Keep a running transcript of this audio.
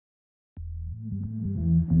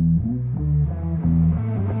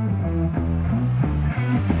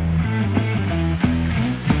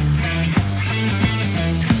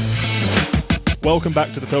Welcome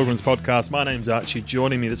back to the Pilgrims podcast. My name's Archie.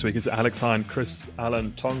 Joining me this week is Alex Hine, Chris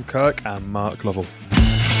Allen, Tom Kirk, and Mark Lovell.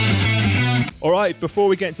 All right, before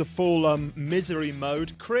we get into full misery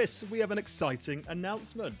mode, Chris, we have an exciting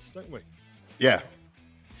announcement, don't we? Yeah.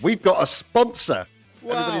 We've got a sponsor.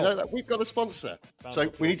 Wow. Everybody know that? We've got a sponsor.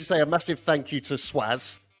 So we need to say a massive thank you to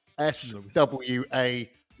Swaz, S-W-A-Z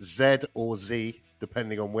or Z,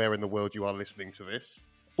 depending on where in the world you are listening to this.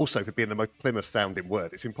 Also, for being the most Plymouth-sounding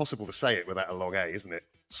word. It's impossible to say it without a long A, isn't it?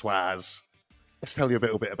 Swaz. Let's tell you a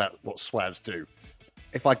little bit about what Swaz do.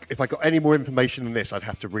 If I got any more information than this, I'd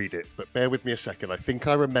have to read it. But bear with me a second. I think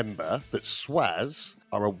I remember that Swaz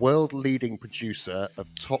are a world-leading producer of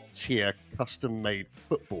top-tier custom-made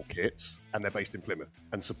football kits, and they're based in Plymouth,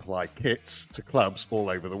 and supply kits to clubs all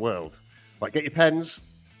over the world. Right, get your pens.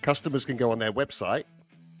 Customers can go on their website,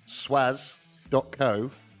 swaz.co.uk,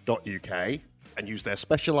 and use their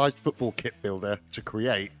specialised football kit builder to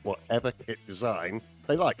create whatever kit design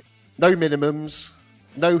they like. No minimums,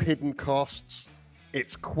 no hidden costs.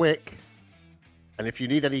 It's quick. And if you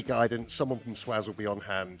need any guidance, someone from Swaz will be on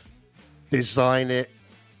hand. Design it,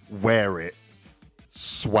 wear it.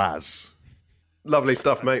 Swaz. Lovely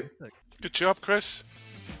stuff, mate. Good job, Chris.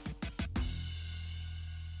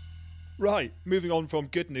 Right, moving on from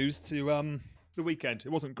good news to the weekend. It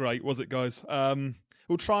wasn't great, was it, guys?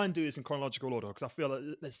 We'll try and do this in chronological order because I feel like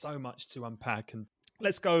there's so much to unpack. And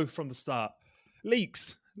let's go from the start.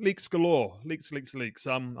 Leaks galore. Leaks.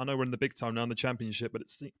 I know we're in the big time now in the championship, but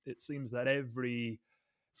it seems that every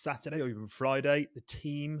Saturday or even Friday, the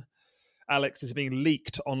team, Alex, is being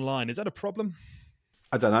leaked online. Is that a problem?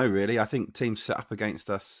 I don't know, really. I think teams set up against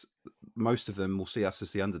us, most of them will see us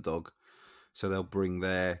as the underdog. So they'll bring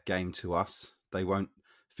their game to us. They won't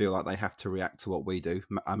feel like they have to react to what we do.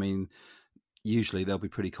 I mean, usually they'll be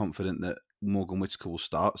pretty confident that Morgan Whittaker will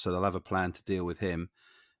start, so they'll have a plan to deal with him.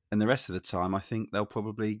 And the rest of the time, I think they'll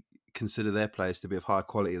probably consider their players to be of higher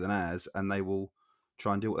quality than ours, and they will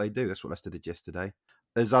try and do what they do. That's what Leicester did yesterday.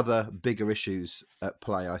 There's other bigger issues at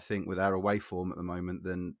play, I think, with our away form at the moment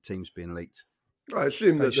than teams being leaked. I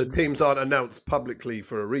assume that the teams aren't announced publicly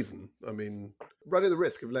for a reason. I mean, running the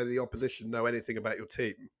risk of letting the opposition know anything about your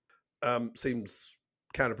team seems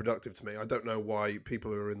counterproductive to me. I don't know why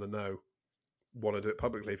people who are in the know want to do it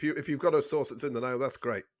publicly. If you've got a source that's in the know, that's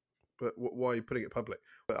great. But why are you putting it public?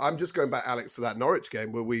 But I'm just going back, Alex, to that Norwich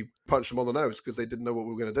game where we punched them on the nose because they didn't know what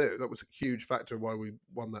we were going to do. That was a huge factor why we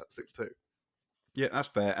won that 6-2. Yeah, that's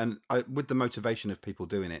fair. And with the motivation of people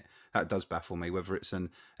doing it, that does baffle me, whether it's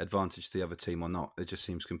an advantage to the other team or not. It just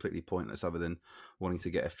seems completely pointless other than wanting to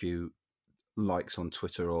get a few likes on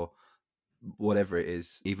Twitter or whatever it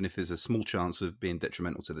is. Even if there's a small chance of being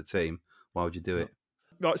detrimental to the team, why would you do it?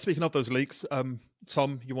 Right, speaking of those leaks,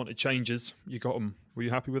 Tom, you wanted changes. You got them. Were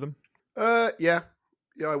you happy with them? Yeah,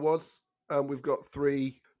 I was. We've got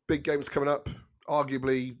 3 big games coming up.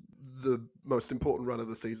 Arguably the most important run of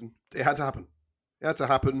the season. It had to happen.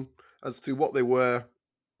 As to what they were,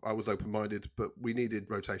 I was open-minded, but we needed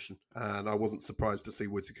rotation. And I wasn't surprised to see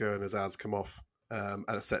Whittaker and Azaz come off at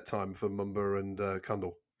a set time for Mumba and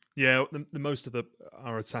Kundal. Yeah, the most of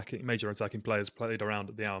our major attacking players played around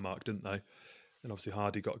at the hour mark, didn't they? And obviously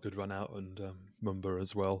Hardy got a good run out and Mumba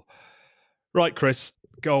as well. Right, Chris,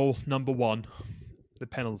 goal number 1, the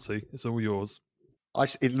penalty. It's all yours.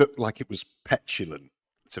 It looked like it was petulant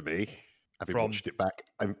to me, having watched it back.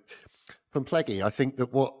 From Pleggy, I think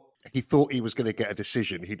that what he thought he was going to get a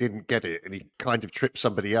decision, he didn't get it, and he kind of tripped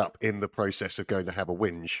somebody up in the process of going to have a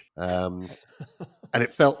whinge. And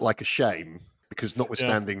it felt like a shame, because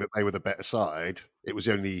notwithstanding that they were the better side, it was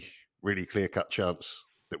the only really clear-cut chance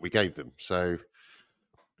that we gave them. So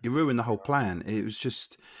you ruined the whole plan.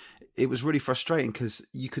 It was really frustrating because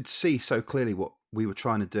you could see so clearly what we were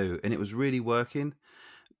trying to do, and it was really working.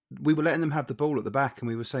 We were letting them have the ball at the back, and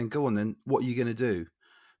we were saying, go on then, what are you going to do?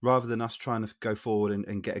 Rather than us trying to go forward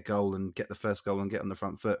and get a goal and get the first goal and get on the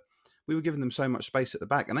front foot, we were giving them so much space at the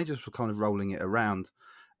back, and they just were kind of rolling it around.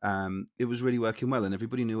 It was really working well, and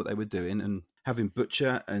everybody knew what they were doing. And having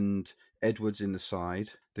Butcher and Edwards in the side,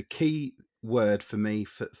 the key word for me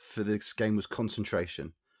for this game was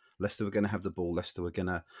concentration. Leicester were going to have the ball. Leicester were going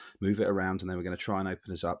to move it around, and they were going to try and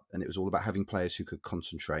open us up. And it was all about having players who could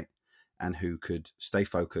concentrate and who could stay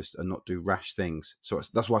focused and not do rash things. So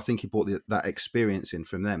that's why I think he brought that experience in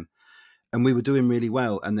from them. And we were doing really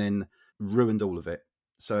well and then ruined all of it.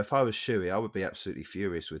 So if I was Shuey, I would be absolutely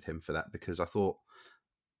furious with him for that, because I thought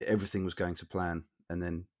everything was going to plan and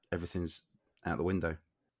then everything's out the window.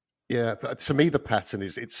 Yeah, but to me, the pattern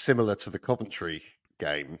is it's similar to the Coventry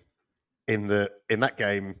game. In that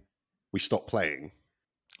game, we stopped playing.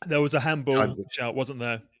 There was a handball shout, wasn't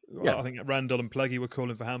there? Yeah. I think Randall and Pleggy were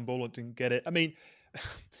calling for handball and didn't get it. I mean,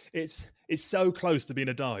 it's so close to being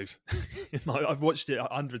a dive. I've watched it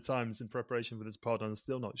 100 times in preparation for this pod, and I'm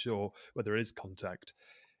still not sure whether it is contact.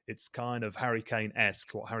 It's kind of Harry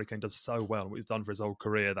Kane-esque, what Harry Kane does so well, what he's done for his whole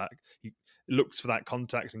career, that he looks for that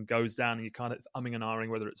contact and goes down, and you're kind of umming and ahhing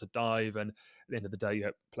whether it's a dive. And at the end of the day,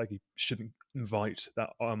 Pleggy shouldn't invite that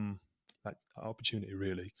opportunity,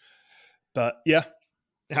 really. But yeah,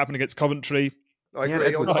 it happened against Coventry. I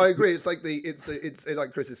agree. I agree. It's like it's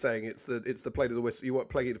like Chris is saying. It's the play to the whistle. You want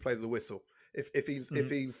Pleggy to play to the whistle. If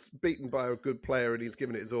he's beaten by a good player and he's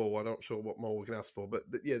given it his all, I'm not sure what more we can ask for. But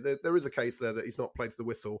there is a case there that he's not played to the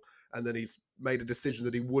whistle, and then he's made a decision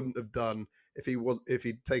that he wouldn't have done if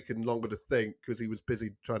he'd taken longer to think because he was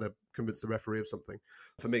busy trying to convince the referee of something.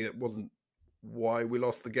 For me, it wasn't why we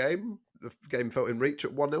lost the game. The game felt in reach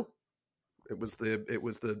at 1-0. It was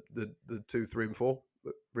the 2, 3, and 4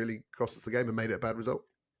 that really cost us the game and made it a bad result.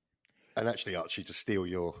 And actually, Archie, to steal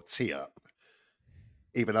your tee up,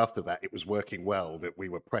 even after that, it was working well that we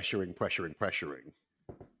were pressuring,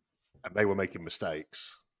 and they were making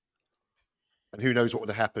mistakes. And who knows what would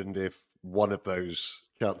have happened if one of those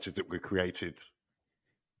chances that were created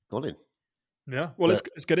gone in. Yeah, well,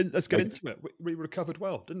 let's get into it. We recovered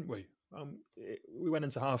well, didn't we? We went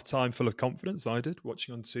into half time full of confidence. I did,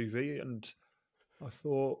 watching on TV, and I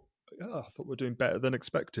thought we're doing better than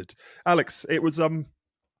expected. Alex, it was on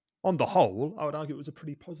the whole, I would argue it was a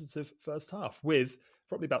pretty positive first half with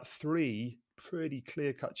probably about 3 pretty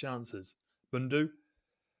clear-cut chances. Bundu,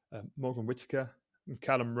 Morgan Whittaker, and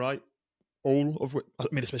Callum Wright, all of which, I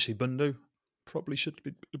mean, especially Bundu, probably should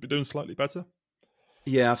be doing slightly better.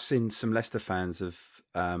 Yeah, I've seen some Leicester fans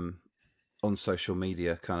on social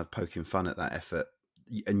media kind of poking fun at that effort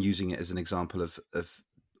and using it as an example of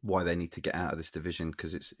why they need to get out of this division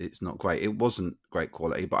because it's not great. It wasn't great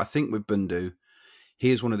quality, but I think with Bundu, he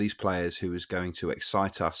is one of these players who is going to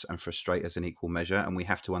excite us and frustrate us in equal measure, and we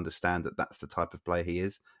have to understand that that's the type of player he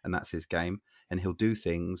is, and that's his game, and he'll do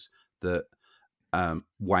things that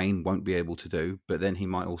Wayne won't be able to do, but then he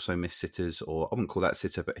might also miss sitters, or I wouldn't call that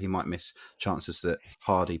sitter, but he might miss chances that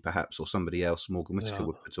Hardy perhaps or somebody else, Morgan Whittaker,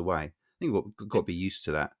 would put away. I think we've got to be used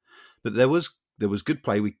to that. But there was good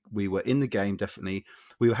play. We were in the game, definitely.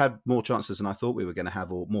 We had more chances than I thought we were going to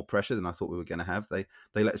have, or more pressure than I thought we were going to have. They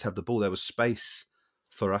let us have the ball. There was space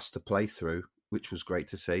for us to play through, which was great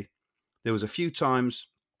to see. There was a few times,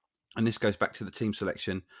 and this goes back to the team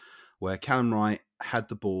selection, where Callum Wright had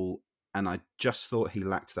the ball, and I just thought he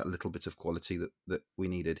lacked that little bit of quality that we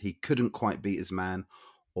needed. He couldn't quite beat his man,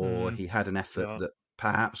 or he had an effort that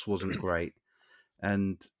perhaps wasn't great.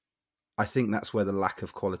 And I think that's where the lack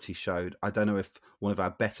of quality showed. I don't know if one of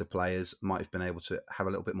our better players might have been able to have a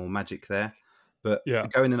little bit more magic there. But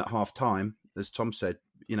going in at half time, as Tom said,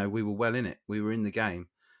 we were well in it. We were in the game.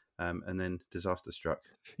 And then disaster struck.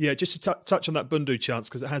 Yeah, just to touch on that Bundu chance,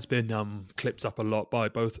 because it has been clipped up a lot by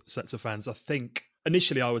both sets of fans. I think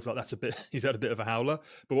initially I was like, he's had a bit of a howler.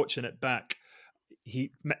 But watching it back,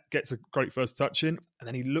 he gets a great first touch in, and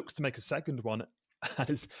then he looks to make a second one.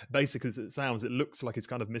 And as basic as it sounds, it looks like he's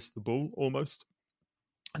kind of missed the ball almost.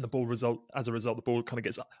 And as a result, the ball kind of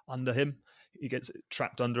gets under him. He gets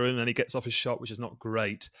trapped under him, and he gets off his shot, which is not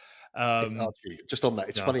great. Just on that,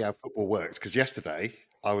 it's funny how football works, because yesterday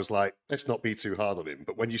I was like, let's not be too hard on him.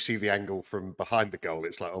 But when you see the angle from behind the goal,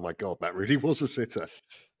 it's like, oh my God, that really was a sitter.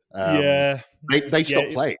 They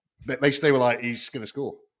stopped playing. They were like, he's going to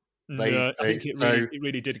score. I think it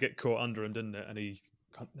really did get caught under him, didn't it? And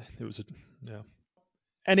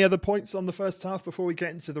Any other points on the first half before we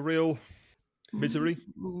get into the real misery?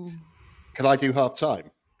 Can I do half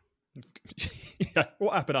time? Yeah.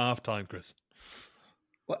 What happened at half time, Chris?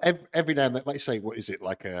 Well, every now and then, like say, what is it,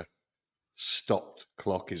 like a stopped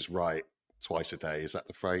clock is right twice a day? Is that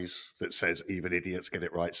the phrase that says even idiots get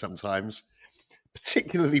it right sometimes?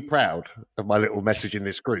 Particularly proud of my little message in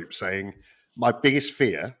this group saying my biggest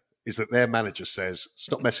fear is that their manager says,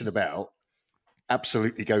 stop messing about,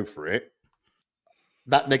 absolutely go for it.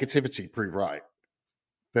 That negativity proved right.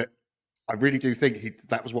 That I really do think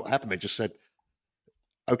that was what happened. They just said,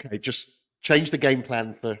 okay, just change the game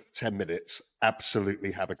plan for 10 minutes,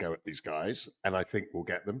 absolutely have a go at these guys, and I think we'll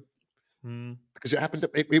get them. Because it happened,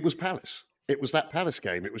 it was Palace. It was that Palace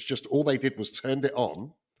game. It was just, all they did was turned it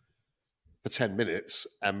on for 10 minutes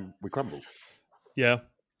and we crumbled. Yeah.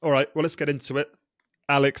 All right, well, let's get into it.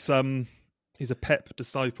 Alex, he's a Pep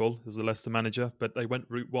disciple as a Leicester manager, but they went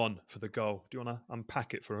route one for the goal. Do you want to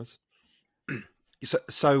unpack it for us?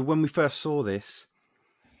 So when we first saw this,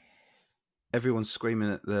 everyone's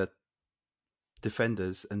screaming at the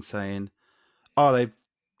defenders and saying, they've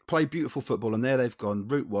play beautiful football, and there they've gone,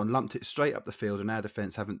 route one, lumped it straight up the field, and our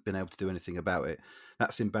defence haven't been able to do anything about it.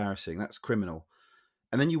 That's embarrassing. That's criminal.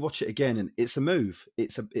 And then you watch it again, and it's a move.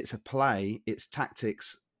 It's a play. It's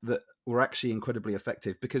tactics that were actually incredibly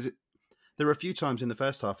effective, because there were a few times in the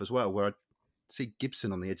first half as well where I'd see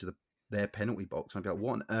Gibson on the edge of their penalty box, and I'd be like,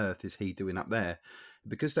 what on earth is he doing up there?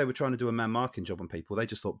 Because they were trying to do a man marking job on people, they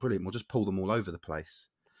just thought, brilliant, we'll just pull them all over the place.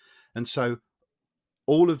 And so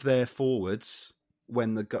all of their forwards,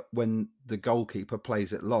 when the goalkeeper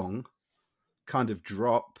plays it long, kind of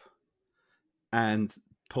drop and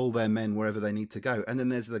pull their men wherever they need to go. And then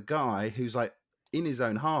there's the guy who's like in his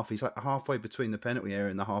own half. He's like halfway between the penalty area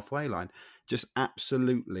and the halfway line, just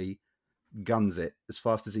absolutely guns it as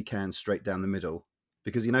fast as he can straight down the middle,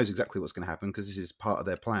 because he knows exactly what's going to happen, because this is part of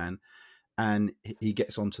their plan. And he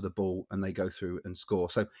gets onto the ball and they go through and score.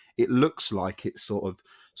 So it looks like it's sort of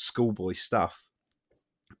schoolboy stuff.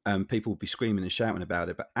 People will be screaming and shouting about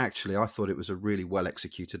it, but actually I thought it was a really well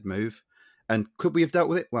executed move. And could we have dealt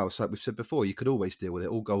with it? Well, so we've said before, you could always deal with it.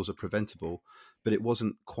 All goals are preventable, but it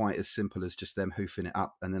wasn't quite as simple as just them hoofing it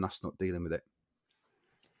up and then us not dealing with it.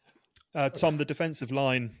 Tom, the defensive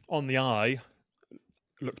line on the eye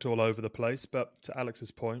looked all over the place, but to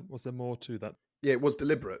Alex's point, was there more to that? Yeah, it was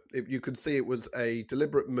deliberate. You could see it was a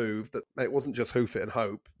deliberate move, that it wasn't just hoof it and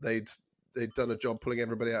hope. They'd done a job pulling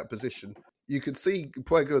everybody out of position. You could see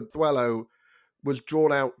Puego Duelo was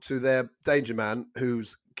drawn out to their danger man,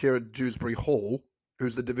 who's Kieran Dewsbury-Hall,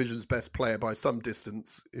 who's the division's best player by some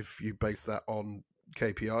distance, if you base that on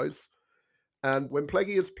KPIs. And when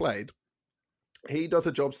Pleggy has played, he does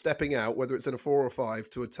a job stepping out, whether it's in a 4 or 5,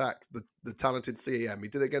 to attack the talented CEM. He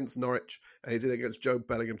did it against Norwich, and he did it against Joe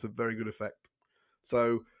Bellingham to very good effect.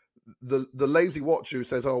 So the lazy watcher who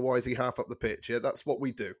says, oh, why is he half up the pitch? Yeah, that's what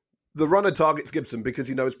we do. The runner targets Gibson because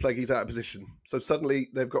he knows Pleggy's out of position. So suddenly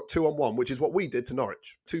they've got 2-on-1, which is what we did to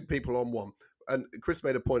Norwich. 2 people on 1. And Chris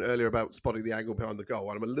made a point earlier about spotting the angle behind the goal.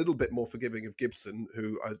 And I'm a little bit more forgiving of Gibson,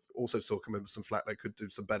 who I also saw come in with some flack. They could do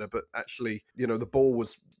some better. But actually, the ball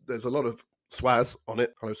there's a lot of swaz on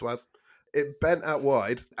it. Hello, swaz. It bent out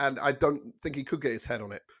wide, and I don't think he could get his head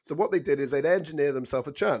on it. So what they did is they'd engineer themselves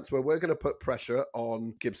a chance where we're going to put pressure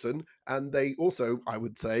on Gibson. And they also, I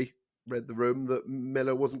would say, read the room that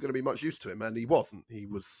Miller wasn't going to be much use to him, and he wasn't. He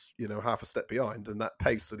was, half a step behind, and that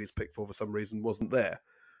pace that he's picked for some reason wasn't there.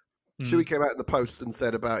 Shuey came out in the post and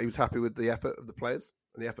said about he was happy with the effort of the players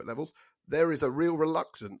and the effort levels. There is a real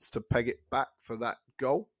reluctance to peg it back for that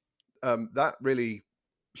goal. That really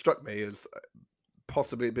struck me as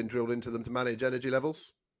possibly been drilled into them to manage energy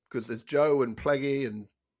levels, because there's Joe and Pleggy, and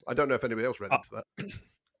I don't know if anybody else read into that.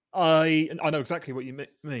 I know exactly what you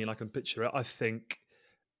mean. I can picture it. I think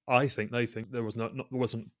they think there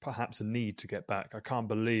wasn't perhaps a need to get back. I can't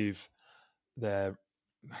believe they're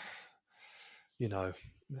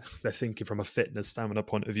thinking from a fitness, stamina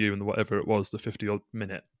point of view, and whatever it was, the 50-odd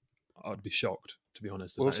minute. I'd be shocked, to be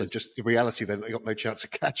honest. Well, also, just the reality that they got no chance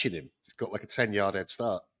of catching him. He's got like a 10-yard head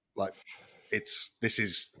start. Like he's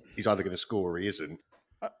either going to score or he isn't.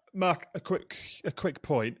 Mark, a quick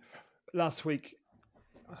point. Last week,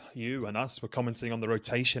 you and us were commenting on the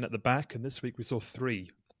rotation at the back, and this week we saw 3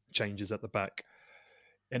 changes at the back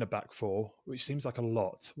in a back 4, which seems like a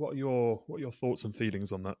lot. What are your thoughts and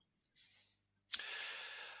feelings on that?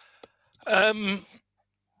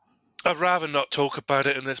 I'd rather not talk about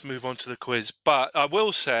it and let's move on to the quiz. But I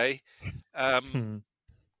will say,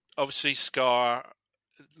 obviously, Scar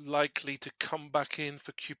likely to come back in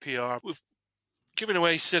for QPR. We've given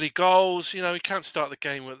away silly goals. He can't start the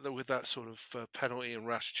game with that sort of penalty and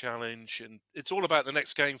rash challenge. And it's all about the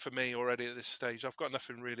next game for me already at this stage. I've got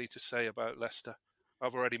nothing really to say about Leicester.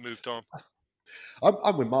 I've already moved on.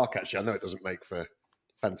 I'm with Mark, actually. I know it doesn't make for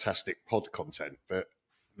fantastic pod content, but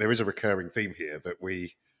there is a recurring theme here that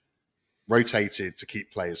we rotated to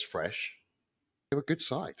keep players fresh. They're a good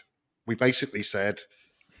side. We basically said,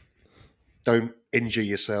 don't injure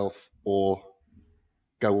yourself or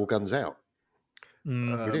go all guns out.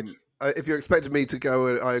 If you're expecting me to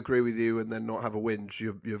go, I agree with you, and then not have a whinge,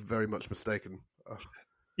 you're very much mistaken.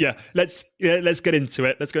 Yeah, let's get into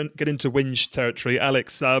it. Let's get into whinge territory.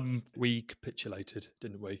 Alex, we capitulated,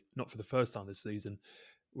 didn't we? Not for the first time this season.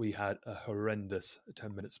 We had a horrendous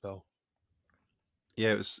 10-minute spell.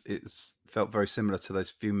 Yeah, it felt very similar to those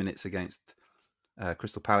few minutes against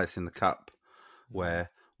Crystal Palace in the Cup, where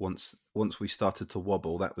once we started to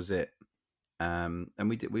wobble, that was it. And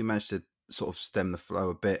we managed to sort of stem the flow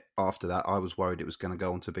a bit after that. I was worried it was going to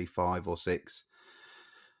go on to be 5 or 6.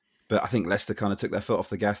 But I think Leicester kind of took their foot off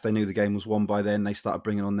the gas. They knew the game was won by then. They started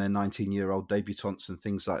bringing on their 19-year-old debutants and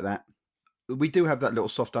things like that. we do have that little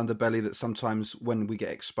soft underbelly that sometimes when we get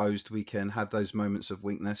exposed, we can have those moments of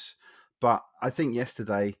weakness. But I think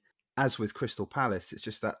yesterday, as with Crystal Palace, it's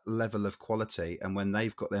just that level of quality. And when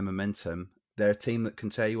they've got their momentum, they're a team that can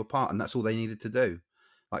tear you apart. And that's all they needed to do.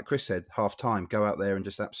 Like Chris said, half time, go out there and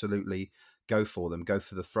just absolutely go for them, go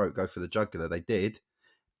for the throat, go for the jugular. They did.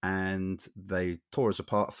 And they tore us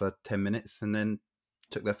apart for 10 minutes and then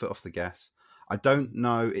took their foot off the gas. I don't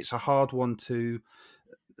know. It's a hard one to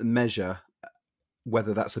measure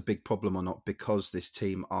whether that's a big problem or not, because this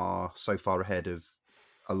team are so far ahead of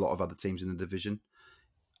a lot of other teams in the division.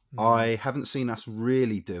 I haven't seen us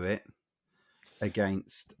really do it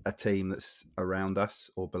against a team that's around us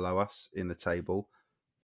or below us in the table.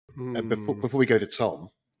 And before we go to Tom,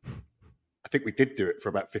 I think we did do it for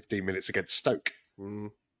about 15 minutes against Stoke.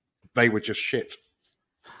 They were just shit.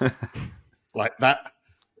 Like that.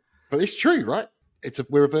 But it's true, right?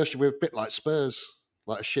 We're a bit like Spurs,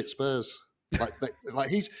 like a shit Spurs. Like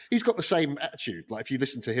he's got the same attitude. Like if you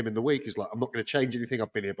listen to him in the week, he's like, I'm not going to change anything.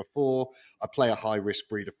 I've been here before. I play a high risk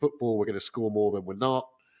breed of football. We're going to score more than we're not.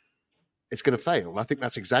 It's going to fail. I think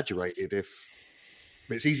that's exaggerated.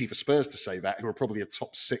 It's easy for Spurs to say that, who are probably a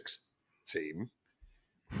top 6 team.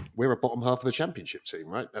 We're a bottom half of the Championship team,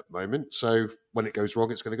 right, at the moment. So when it goes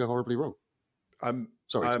wrong, it's going to go horribly wrong. I'm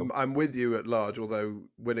with you at large, although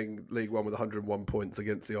winning League One with 101 points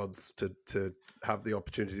against the odds to have the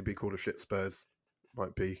opportunity to be called a shit Spurs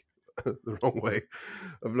might be the wrong way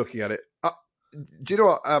of looking at it. Do you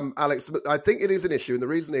know what, Alex? I think it is an issue, and the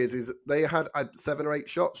reason is they had 7 or 8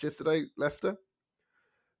 shots yesterday, Leicester.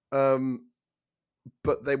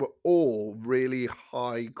 But they were all really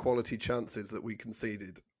high quality chances that we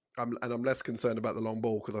conceded. I'm less concerned about the long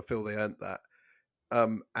ball because I feel they earned that.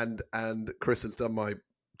 And Chris has done my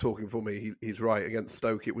talking for me. He's right. Against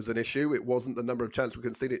Stoke, it was an issue. It wasn't the number of chances we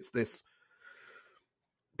conceded. It's this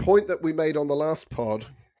point that we made on the last pod,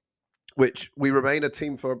 which we remain a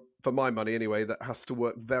team, for my money anyway, that has to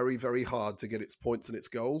work very, very hard to get its points and its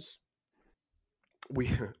goals.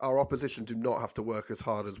 Our opposition do not have to work as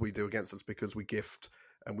hard as we do against us because we gift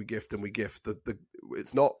and we gift and we gift.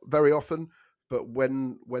 It's not very often, but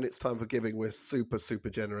when it's time for giving, we're super, super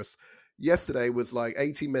generous. Yesterday was like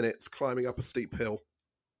 80 minutes climbing up a steep hill,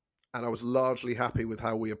 and I was largely happy with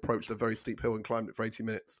how we approached a very steep hill and climbed it for 80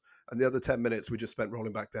 minutes. And the other 10 minutes we just spent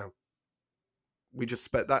rolling back down. We just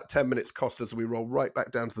spent that 10 minutes cost us, and we roll right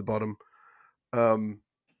back down to the bottom.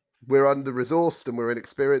 We're under-resourced and we're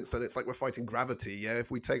inexperienced, and it's like we're fighting gravity. Yeah,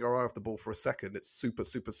 if we take our eye off the ball for a second, it's super,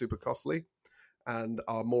 super, super costly. And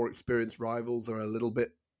our more experienced rivals are a little bit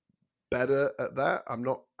better at that. I'm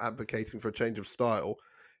not advocating for a change of style.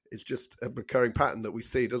 It's just a recurring pattern that we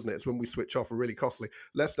see, doesn't it? It's when we switch off, we're really costly.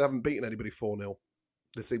 Leicester haven't beaten anybody 4-0.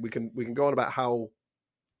 You see, we can go on about how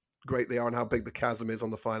great they are and how big the chasm is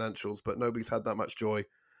on the financials, but nobody's had that much joy.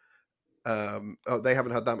 They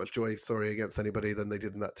haven't had that much joy, against anybody than they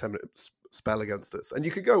did in that 10-minute spell against us. And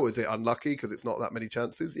you could go, is it unlucky because it's not that many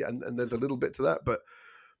chances? Yeah, and there's a little bit to that, but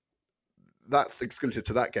that's exclusive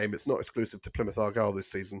to that game. It's not exclusive to Plymouth Argyle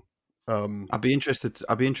this season. I'd be interested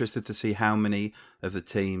to see how many of the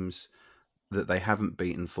teams that they haven't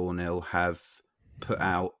beaten 4-0 have put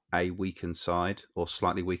out a weakened side or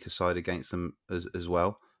slightly weaker side against them as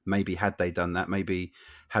well. Maybe had they done that, maybe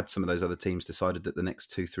had some of those other teams decided that the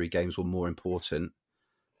next 2-3 games were more important,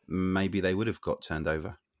 maybe they would have got turned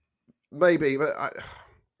over. Maybe, but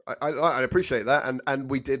I appreciate that, and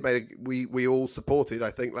we did we all supported, I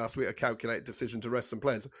think, last week a calculated decision to rest some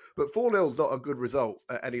players. But 4-0 is not a good result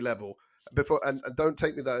at any level. And don't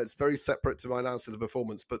take me that it's very separate to my analysis of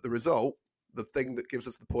performance, but the result, the thing that gives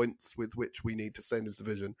us the points with which we need to stay in this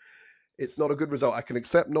division, it's not a good result. I can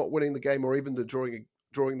accept not winning the game or even the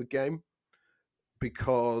drawing the game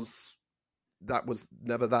because that was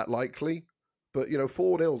never that likely. But,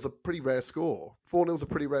 4-0 is a pretty rare score. 4-0 is a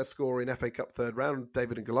pretty rare score in FA Cup third round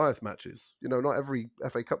David and Goliath matches. Not every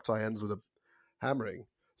FA Cup tie ends with a hammering.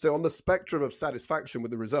 So on the spectrum of satisfaction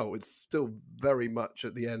with the result, it's still very much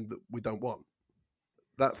at the end that we don't want.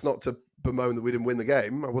 That's not to bemoan that we didn't win the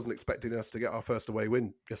game. I wasn't expecting us to get our first away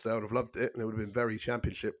win. Yes, I would have loved it, and it would have been very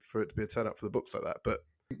Championship for it to be a turn-up for the books like that. But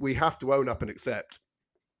we have to own up and accept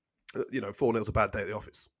that, 4-0 is a bad day at the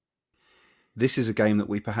office. This is a game that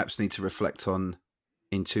we perhaps need to reflect on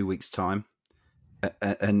in 2 weeks' time.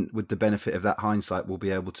 And with the benefit of that hindsight, we'll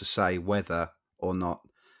be able to say whether or not,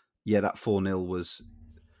 that 4-0 was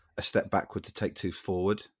a step backward to take 2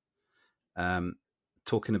 forward.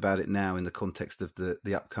 Talking about it now in the context of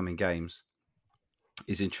the upcoming games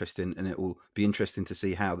is interesting, and it will be interesting to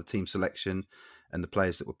see how the team selection and the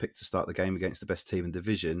players that were picked to start the game against the best team in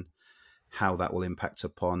division, how that will impact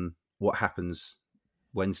upon what happens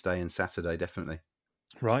Wednesday and Saturday, definitely.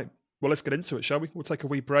 Right. Well, let's get into it, shall we? We'll take a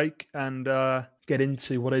wee break and get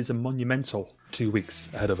into what is a monumental 2 weeks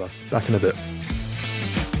ahead of us. Back in a bit.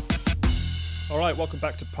 All right, welcome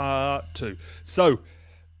back to part 2. So,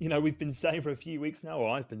 we've been saying for a few weeks now, or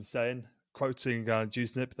I've been saying, quoting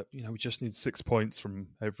Dewsnip, that, we just need 6 points from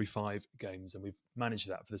every 5 games, and we've managed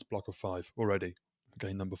that for this block of 5 already,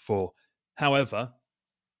 game number 4. However,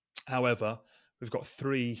 we've got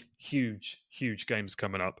 3 huge games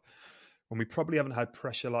coming up, and we probably haven't had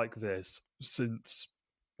pressure like this since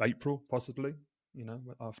April, possibly,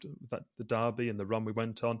 after the derby and the run we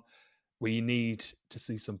went on. We need to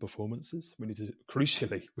see some performances.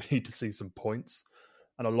 Crucially, we need to see some points,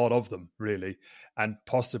 and a lot of them, really, and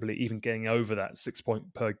possibly even getting over that 6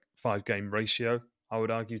 point per 5 game ratio, I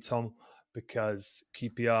would argue, Tom, because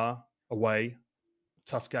QPR away,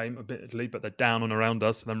 tough game, admittedly, but they're down and around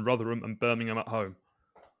us, and then Rotherham and Birmingham at home.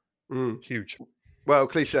 Huge. Well,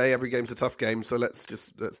 cliche, every game's a tough game, so let's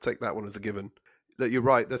take that one as a given. That you're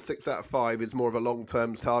right, the 6 out of 5 is more of a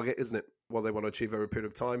long-term target, isn't it? What they want to achieve over a period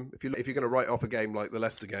of time. If you're going to write off a game like the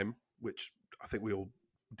Leicester game, which I think we all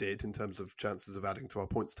did in terms of chances of adding to our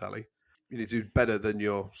points tally, you need to do better than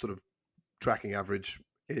your sort of tracking average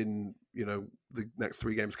in, the next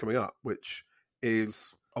 3 games coming up, which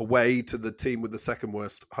is away to the team with the second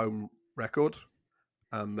worst home record,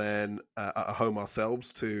 and then at home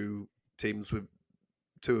ourselves to teams with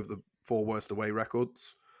 2 of the 4 worst away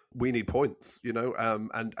records. We need points,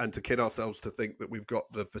 and to kid ourselves to think that we've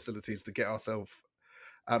got the facilities to get ourselves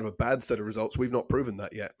out of a bad set of results. We've not proven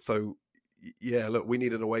that yet. So, yeah, look, we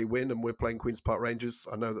need an away win, and we're playing Queen's Park Rangers.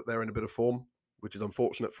 I know that they're in a bit of form, which is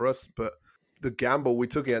unfortunate for us, but the gamble we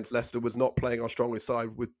took against Leicester was not playing our strongest side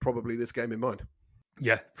with probably this game in mind.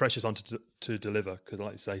 Yeah, pressure's on to deliver, because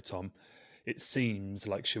like you say, Tom, it seems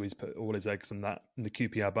like Shuey's put all his eggs in the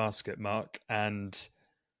QPR basket, Mark, and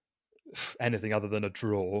anything other than a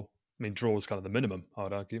draw. I mean, draw is kind of the minimum, I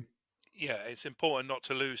would argue. Yeah, it's important not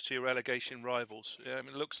to lose to your relegation rivals.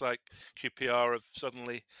 It looks like QPR have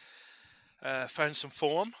suddenly found some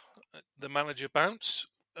form. The manager bounce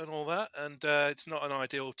and all that, and it's not an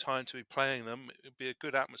ideal time to be playing them. It would be a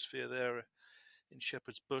good atmosphere there in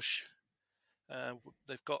Shepherd's Bush.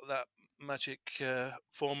 They've got that magic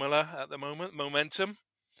formula at the moment, momentum.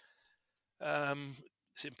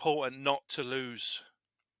 It's important not to lose.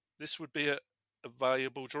 This would be a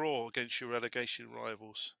valuable draw against your relegation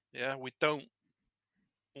rivals. Yeah, we don't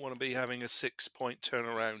want to be having a 6 point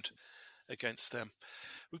turnaround against them.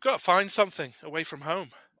 We've got to find something away from home.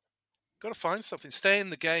 Got to find something. Stay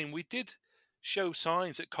in the game. We did show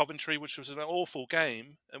signs at Coventry, which was an awful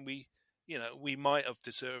game, and we might have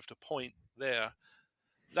deserved a point there.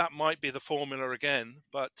 That might be the formula again,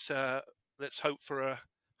 but let's hope for a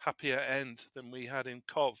happier end than we had in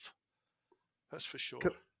Cov. That's for sure.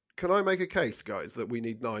 Can I make a case, guys, that we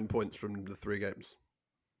need 9 points from the 3 games?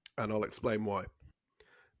 And I'll explain why.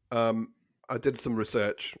 I did some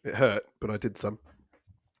research. It hurt, but I did some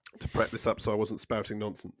to prep this up so I wasn't spouting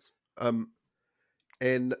nonsense.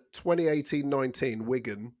 In 2018-19,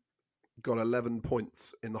 Wigan got 11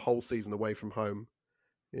 points in the whole season away from home.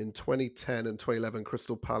 In 2010 and 2011,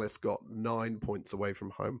 Crystal Palace got 9 points away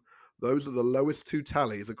from home. Those are the lowest 2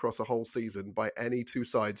 tallies across a whole season by any 2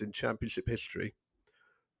 sides in Championship history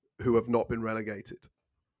who have not been relegated.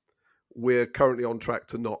 We're currently on track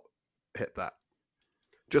to not hit that.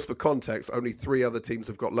 Just for context, only 3 other teams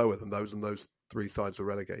have got lower than those, and those 3 sides were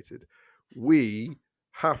relegated. We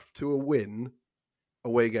have to win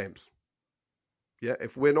away games. Yeah,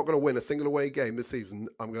 if we're not going to win a single away game this season,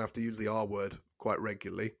 I'm going to have to use the R word quite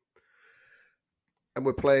regularly. And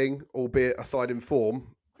we're playing, albeit a side in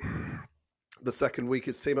form, the second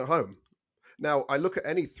weakest team at home. Now, I look at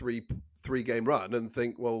any three-game run and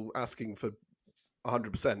think, well, asking for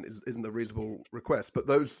 100% isn't a reasonable request. But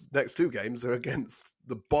those next 2 games are against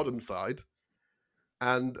the bottom side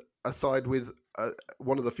and a side with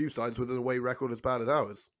one of the few sides with an away record as bad as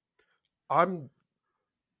ours. I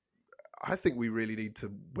think we really need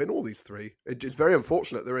to win all these 3. It's very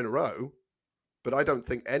unfortunate they're in a row, but I don't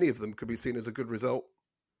think any of them could be seen as a good result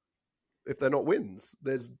if they're not wins.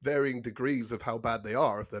 There's varying degrees of how bad they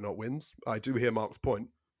are if they're not wins. I do hear Mark's point.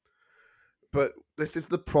 But this is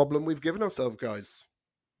the problem we've given ourselves, guys.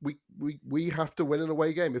 We have to win an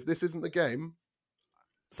away game. If this isn't the game,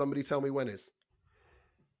 somebody tell me when is.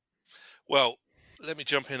 Well, let me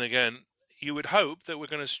jump in again. You would hope that we're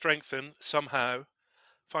going to strengthen somehow,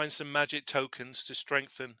 find some magic tokens to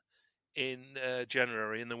strengthen in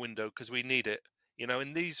January in the window, because we need it.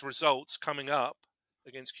 In these results coming up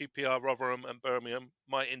against QPR, Rotherham and Birmingham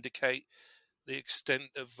might indicate the extent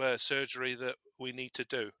of surgery that we need to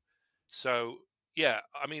do. So yeah,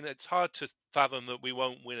 I mean, it's hard to fathom that we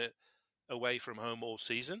won't win it away from home all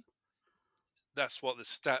season. That's what the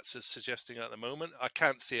stats are suggesting at the moment. I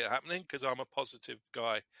can't see it happening because I'm a positive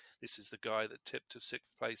guy. This is the guy that tipped a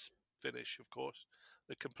 6th place finish, of course.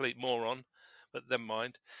 The complete moron, but never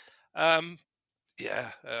mind. I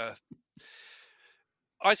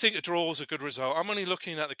think a draw is a good result. I'm only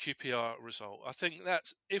looking at the QPR result. I think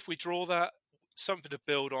that's, if we draw that, something to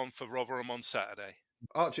build on for Rotherham on Saturday.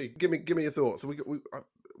 Archie, give me your thoughts. We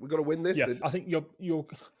got to win this. Yeah, I think you're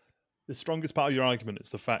the strongest part of your argument is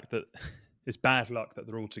the fact that it's bad luck that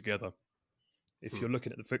they're all together. If you're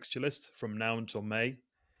looking at the fixture list from now until May,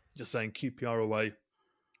 just saying QPR away,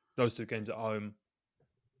 those 2 games at home,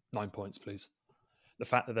 9 points, please. The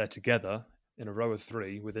fact that they're together in a row of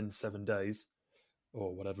 3 within 7 days,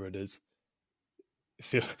 or whatever it is,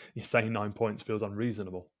 you're saying 9 points feels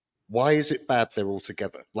unreasonable. Why is it bad they're all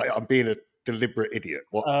together? Like, I'm being a deliberate idiot.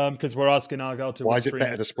 What? Because we're asking Argyle to. Why is it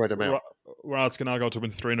better to spread them out? We're asking Argyle to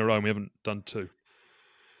win 3 in a row, and we haven't done 2.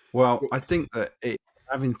 Well, I think that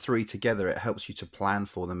having 3 together, it helps you to plan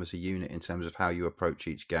for them as a unit in terms of how you approach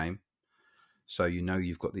each game. So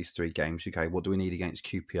you've got these 3 games. Okay, what do we need against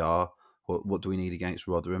QPR? What do we need against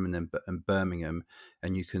Rotherham and Birmingham?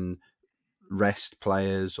 And you can rest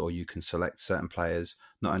players, or you can select certain players,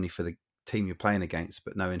 not only for the team you're playing against,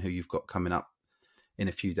 but knowing who you've got coming up in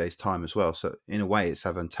a few days' time as well. So in a way, it's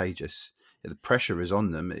advantageous. The pressure is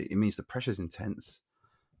on them. It means the pressure's intense.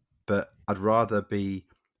 But I'd rather be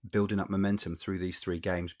building up momentum through these 3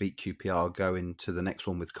 games, beat QPR, go into the next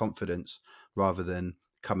one with confidence, rather than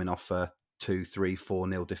coming off a 2-3,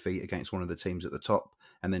 4-0 defeat against one of the teams at the top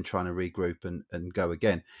and then trying to regroup and go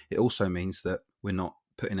again. It also means that we're not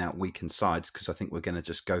putting out weakened sides, because I think we're going to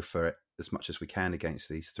just go for it as much as we can against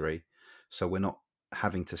these 3. So we're not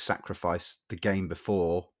having to sacrifice the game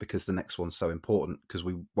before because the next one's so important, because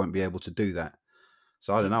we won't be able to do that.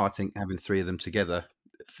 So I don't know. I think having 3 of them together.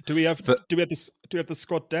 Do we have the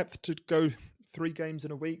squad depth to go 3 games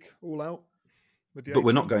in a week all out? But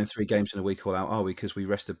we're not going 3 games in a week all out, are we? Because we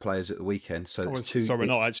rested players at the weekend. So it's 2. Sorry, we're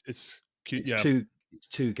not. It's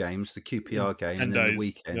 2 games: the QPR game and then the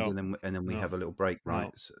weekend, and then we have a little break,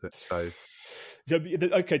 right? So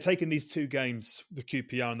okay, taking these 2 games, the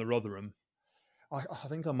QPR and the Rotherham, I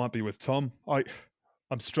think I might be with Tom.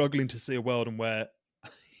 I'm struggling to see a world in where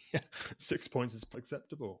 6 points is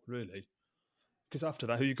acceptable, really. Because after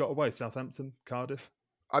that, who you got away? Southampton, Cardiff?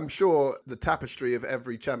 I'm sure the tapestry of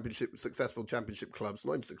every successful championship clubs,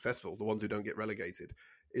 not even successful, the ones who don't get relegated,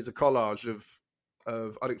 is a collage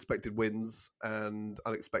of unexpected wins and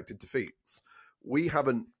unexpected defeats. We've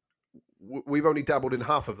only dabbled in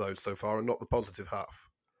half of those so far, and not the positive half.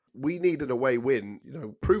 We need an away win,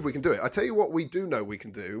 prove we can do it. I tell you what we do know we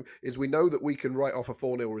can do is we know that we can write off a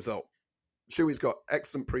 4-0 result. Shuey's got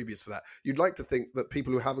excellent previous for that. You'd like to think that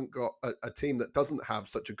people who haven't got a team that doesn't have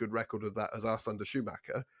such a good record of that as us under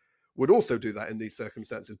Schumacher would also do that in these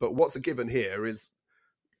circumstances. But what's a given here is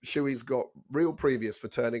Shuey's got real previous for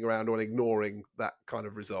turning around or ignoring that kind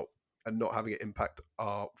of result and not having it impact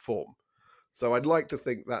our form. So I'd like to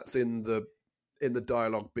think that's in the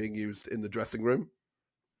dialogue being used in the dressing room.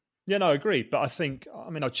 Yeah, no, I agree. But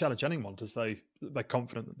I challenge anyone to say they're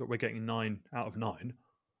confident that we're getting 9 out of 9.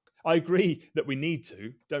 I agree that we need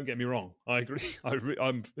to. Don't get me wrong. I agree.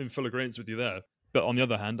 I'm in full agreement with you there. But on the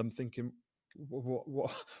other hand, I'm thinking,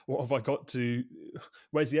 what have I got to?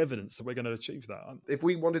 Where's the evidence that we're going to achieve that? If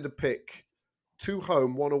we wanted to pick 2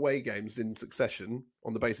 home, 1 away games in succession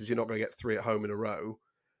on the basis you're not going to get 3 at home in a row,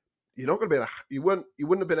 you're not going to be able to. You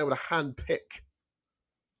wouldn't have been able to hand pick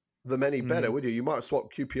them any better, would you? You might have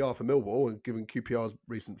swapped QPR for Millwall and given QPR's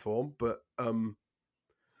recent form, but.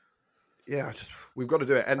 Yeah, we've got to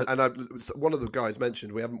do it. And one of the guys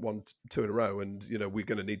mentioned we haven't won 2 in a row, and we're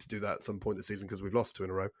going to need to do that at some point this season because we've lost 2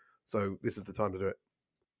 in a row. So this is the time to do it.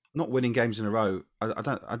 Not winning games in a row, I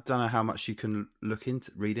don't know how much you can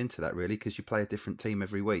read into that really, because you play a different team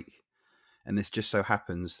every week, and this just so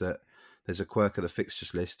happens that there's a quirk of the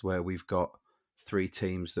fixtures list where we've got 3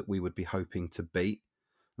 teams that we would be hoping to beat.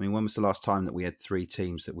 I mean, when was the last time that we had 3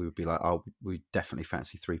 teams that we would be like, oh, we definitely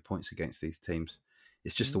fancy 3 points against these teams?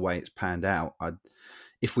 It's just the way it's panned out.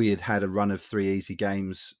 If we had a run of 3 easy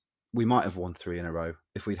games, we might have won 3 in a row.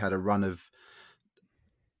 If we'd had a run of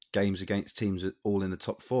games against teams all in the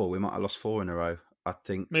top 4, we might have lost 4 in a row. I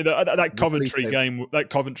think. I mean, that Coventry game. That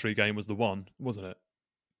Coventry game was the one, wasn't it?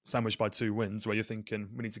 Sandwiched by 2 wins, where you're thinking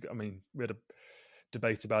we need to. I mean, we had a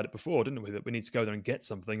debate about it before, didn't we? That we need to go there and get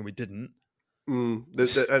something, and we didn't.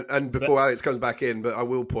 And before Alex comes back in, but I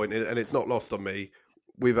will point, and it's not lost on me.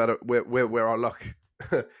 We've had where our luck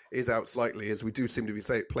is out slightly is we do seem to be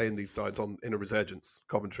playing these sides in a resurgence.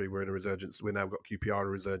 Coventry, we're in a resurgence. We've now got QPR in a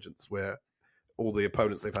resurgence where all the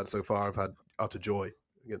opponents they've had so far have had utter joy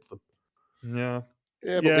against them. Yeah.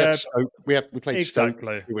 Yeah, but we played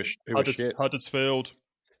exactly. Stoke, who were shit. Huddersfield.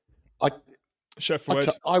 Sheffield.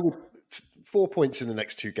 I would 4 points in the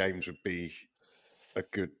next 2 games would be a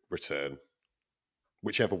good return.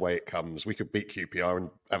 Whichever way it comes, we could beat QPR and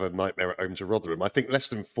have a nightmare at home to Rotherham. I think less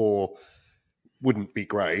than 4 wouldn't be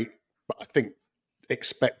great, but I think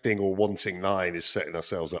expecting or wanting 9 is setting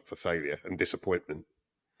ourselves up for failure and disappointment.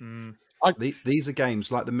 These are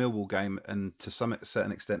games like the Millwall game and to some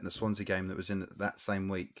certain extent the Swansea game that was in that same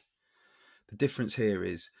week. The difference here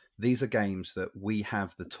is these are games that we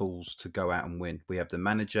have the tools to go out and win. We have the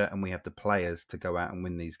manager and we have the players to go out and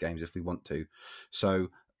win these games if we want to. So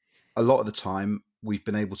a lot of the time we've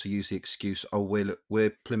been able to use the excuse, oh,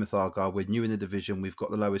 we're Plymouth Argyle, we're new in the division, we've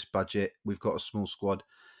got the lowest budget, we've got a small squad.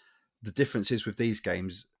 The difference is with these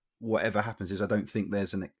games, whatever happens is I don't think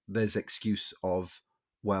there's excuse of,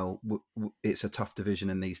 well, it's a tough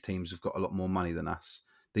division and these teams have got a lot more money than us.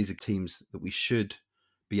 These are teams that we should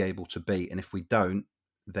be able to beat. And if we don't,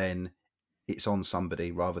 then it's on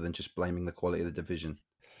somebody rather than just blaming the quality of the division.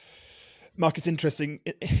 Mark, it's interesting.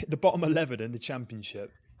 The bottom 11 in the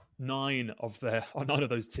Championship, 9 of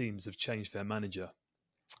those teams have changed their manager,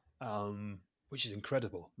 which is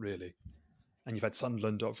incredible, really. And you've had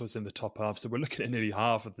Sunderland, obviously, in the top half. So we're looking at nearly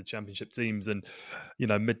half of the Championship teams and,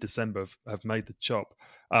 mid-December have made the chop,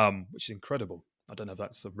 which is incredible. I don't know if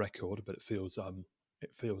that's a record, but it feels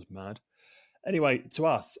mad. Anyway, to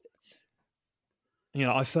us,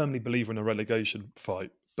 I firmly believe we're in a relegation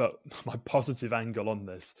fight. But my positive angle on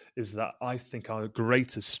this is that I think our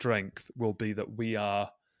greatest strength will be that we're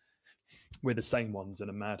the same ones in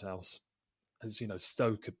a madhouse. As,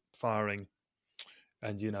 Stoke are firing.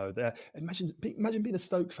 And imagine being a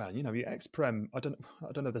Stoke fan. Your ex-Prem. I don't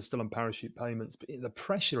know if they're still on parachute payments, but the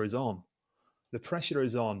pressure is on. The pressure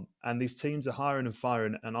is on, and these teams are hiring and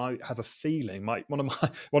firing. And I have a feeling one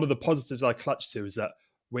of the positives I clutch to is that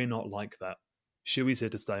we're not like that. Shuey's here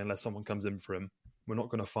to stay unless someone comes in for him. We're not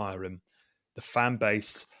going to fire him. The fan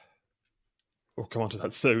base, we'll come on to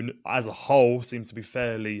that soon, as a whole, seems to be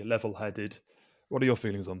fairly level-headed. What are your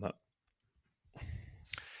feelings on that?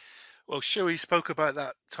 Well, Shuey spoke about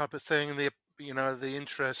that type of thing, the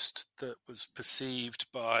interest that was perceived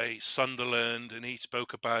by Sunderland, and he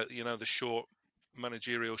spoke about, the short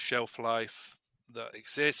managerial shelf life that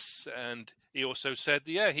exists, and he also said,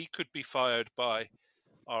 he could be fired by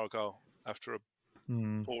Argyle after a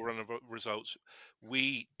poor run of results.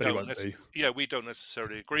 We don't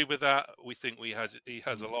necessarily agree with that. We think he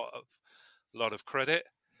has a lot of credit,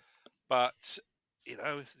 but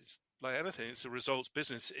it's like anything, it's a results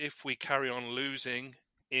business. If we carry on losing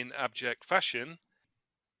in abject fashion,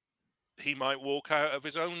 he might walk out of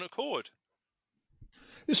his own accord.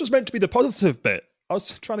 This was meant to be the positive bit. I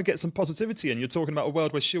was trying to get some positivity in. You're talking about a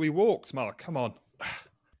world where Shuey walks, Mark. Come on.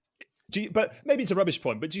 But maybe it's a rubbish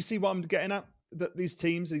point, but do you see what I'm getting at? That these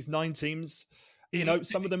teams, these 9 teams,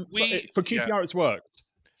 some of them, for QPR it's worked.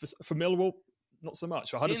 For Millwall, not so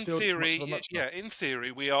much. For Huddersfield, in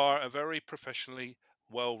theory, we are a very professionally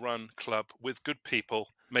well-run club with good people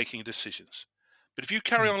making decisions. But if you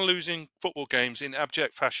carry on losing football games in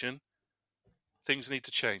abject fashion, things need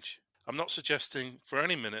to change. I'm not suggesting for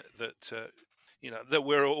any minute that that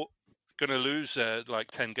we're all going to lose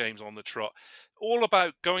like 10 games on the trot. All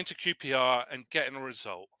about going to QPR and getting a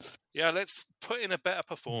result. Yeah, let's put in a better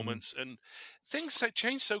performance. And things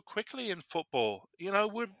change so quickly in football.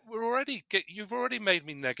 We're already you've already made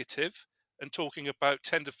me negative and talking about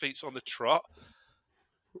 10 defeats on the trot.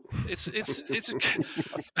 It's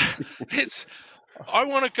I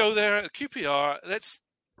want to go there at QPR. Let's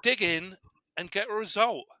dig in and get a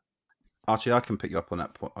result. Archie, I can pick you up on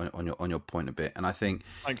that on your point a bit, and I think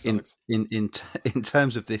Thanks, in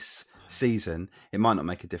terms of this season, it might not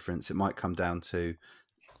make a difference. It might come down to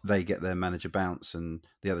they get their manager bounce and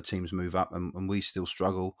the other teams move up, and we still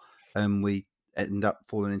struggle, and we end up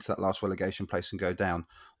falling into that last relegation place and go down.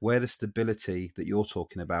 Where the stability that you're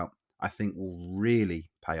talking about, I think, will really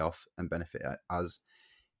pay off and benefit us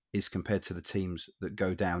is compared to the teams that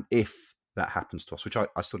go down if that happens to us, which I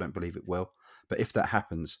still don't believe it will. But if that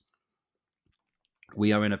happens,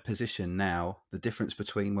 we are in a position now. The difference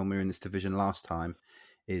between when we were in this division last time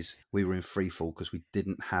is we were in free fall because we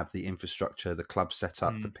didn't have the infrastructure, the club set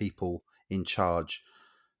up, the people in charge.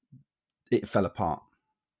 It fell apart.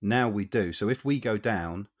 Now we do. So if we go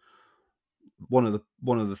down, one of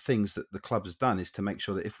the things that the club has done is to make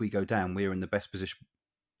sure that if we go down, we're in the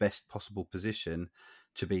best possible position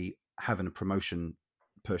to be having a promotion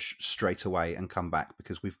push straight away and come back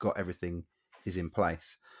because we've got everything is in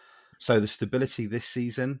place. So the stability this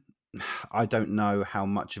season, I don't know how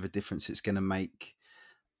much of a difference it's going to make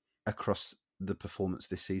across the performance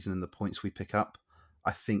this season and the points we pick up.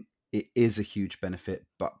 I think it is a huge benefit,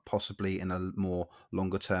 but possibly in a more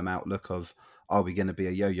longer term outlook of, are we going to be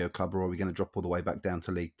a yo-yo club or are we going to drop all the way back down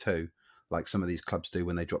to League Two, like some of these clubs do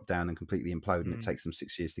when they drop down and completely implode and it takes them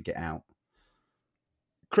 6 years to get out?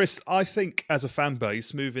 Chris, I think as a fan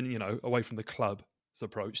base, moving away from the club's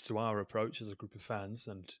approach to our approach as a group of fans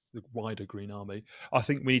and the wider Green Army, I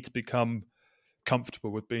think we need to become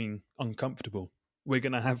comfortable with being uncomfortable. We're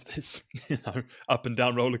going to have this, up and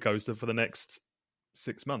down roller coaster for the next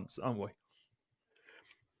 6 months, aren't we?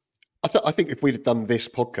 I think if we'd have done this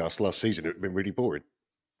podcast last season, it would have been really boring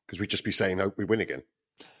because we'd just be saying, hope we win again.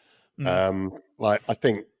 I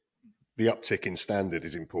think the uptick in standard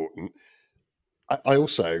is important. I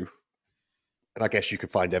also, and I guess you could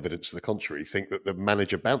find evidence to the contrary, think that the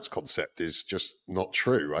manager bounce concept is just not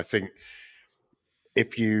true. I think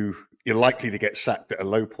if you're likely to get sacked at a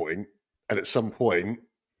low point, and at some point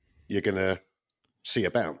you're going to see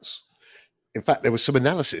a bounce. In fact, there was some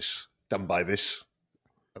analysis done by this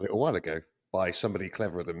a little while ago by somebody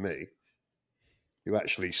cleverer than me, who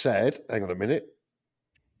actually said, hang on a minute,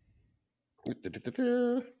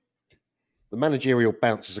 the managerial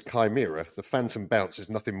bounce is a chimera. The phantom bounce is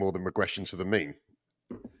nothing more than regression to the mean.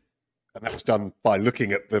 And that was done by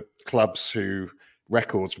looking at the clubs who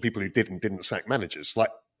records for people who didn't sack managers.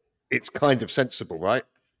 Like, it's kind of sensible, right?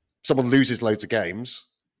 Someone loses loads of games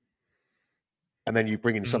and then you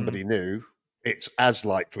bring in somebody new, it's as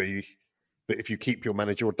likely that if you keep your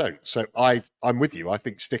manager or don't. So I'm with you. I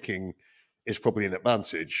think sticking is probably an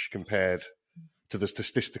advantage compared to the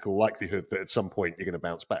statistical likelihood that at some point you're going to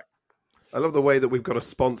bounce back. I love the way that we've got a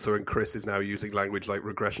sponsor and Chris is now using language like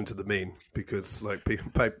regression to the mean because like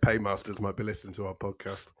paymasters might be listening to our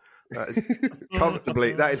podcast. That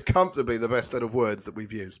is comfortably the best set of words that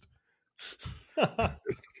we've used.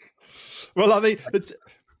 Well, I mean,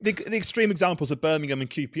 the extreme examples of Birmingham and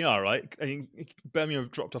QPR, right? I mean, Birmingham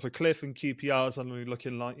have dropped off a cliff and QPR is suddenly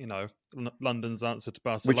looking like, London's answer to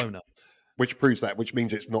Barcelona. Which proves that, which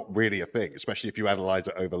means it's not really a thing, especially if you analyse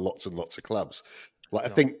it over lots and lots of clubs. Like,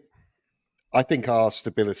 I think our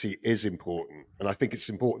stability is important, and I think it's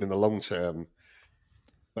important in the long term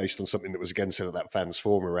based on something that was again said at that fans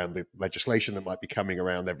forum around the legislation that might be coming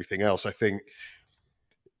around everything else. I think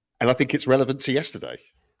it's relevant to yesterday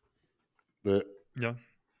that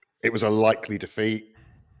it was a likely defeat.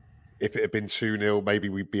 If it had been 2-0, maybe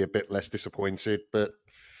we'd be a bit less disappointed. But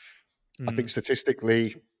I think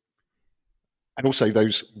statistically, and also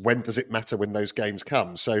when does it matter when those games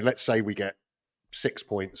come? So let's say we get 6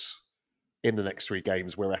 points in the next 3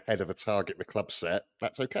 games, we're ahead of a target the club set.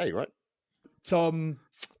 That's okay, right? Tom,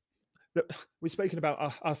 we're speaking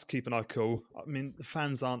about us keeping our cool. I mean,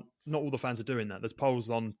 not all the fans are doing that. There's polls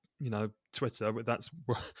on, Twitter, but that's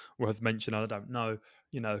worth mentioning. I don't know,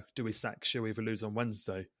 do we sack Shuey if we lose on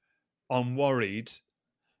Wednesday? I'm worried.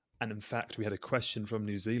 And in fact, we had a question from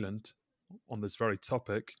New Zealand on this very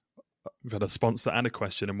topic. We've had a sponsor and a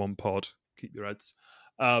question in one pod. Keep your heads.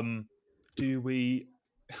 When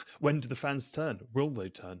do the fans turn? Will they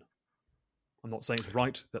turn? I'm not saying it's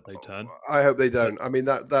right that they turn. I hope they don't. I mean,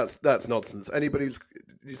 that's nonsense.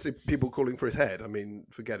 You see people calling for his head. I mean,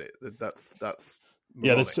 forget it. That's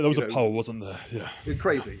moronic. There was a poll, wasn't there? Yeah, it's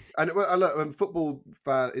crazy. And football's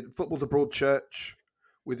a broad church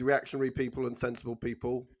with reactionary people and sensible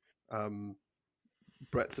people,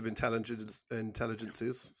 breadths of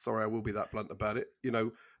intelligences. Sorry, I will be that blunt about it.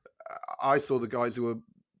 I saw the guys who were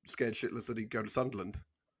scared shitless that he'd go to Sunderland.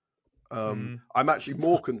 I'm actually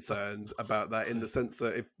more concerned about that in the sense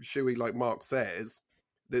that if Shuey, like Mark says,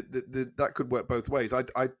 that could work both ways.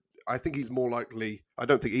 I think he's more likely. I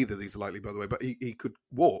don't think either of these are likely, by the way, but he could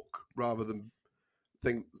walk rather than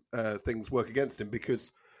things work against him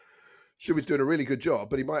because Shuey's doing a really good job,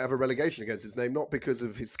 but he might have a relegation against his name, not because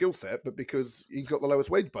of his skill set, but because he's got the lowest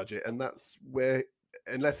wage budget, and that's where.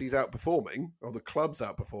 Unless he's outperforming or the club's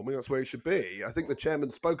outperforming, that's where he should be. I think the chairman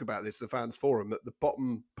spoke about this at the fans forum, that the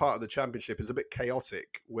bottom part of the championship is a bit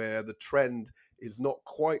chaotic, where the trend is not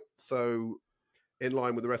quite so in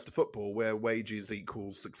line with the rest of football, where wages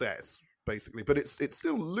equals success, basically. But it's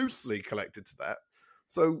still loosely connected to that.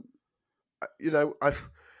 So,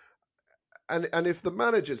 and if the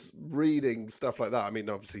manager's reading stuff like that, I mean,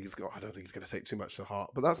 obviously I don't think he's going to take too much to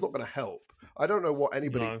heart, but that's not going to help. I don't know what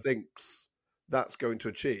anybody thinks that's going to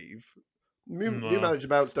achieve. New manager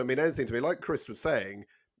bounce don't mean anything to me. Like Chris was saying,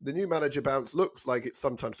 the new manager bounce looks like it's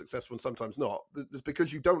sometimes successful and sometimes not. It's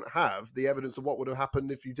because you don't have the evidence of what would have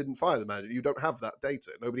happened if you didn't fire the manager. You don't have that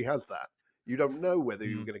data. Nobody has that. You don't know whether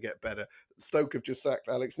you were going to get better. Stoke have just sacked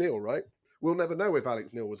Alex Neil, right? We'll never know if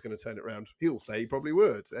Alex Neil was going to turn it around. He'll say he probably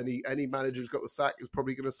would. Any manager who's got the sack is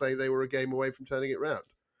probably going to say they were a game away from turning it round.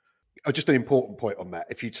 Oh, just an important point on that.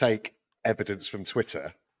 If you take evidence from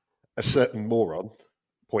Twitter, a certain moron,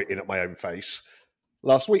 pointing at my own face,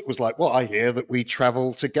 last week was like, well, I hear that we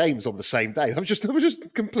travel to games on the same day. I'm just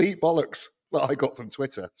complete bollocks that I got from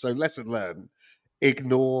Twitter. So lesson learned,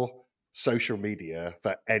 ignore social media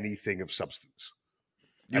for anything of substance.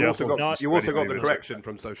 You also got the correction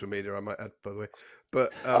from social media, I might add, by the way.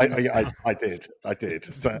 But I did.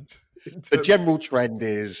 But the general trend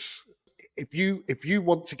is, if you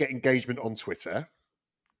want to get engagement on Twitter,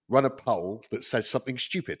 run a poll that says something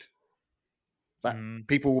stupid. That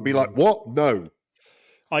people will be like, "What? No."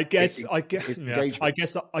 I guess I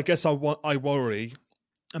worry,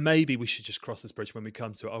 and maybe we should just cross this bridge when we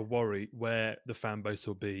come to it. I worry where the fan base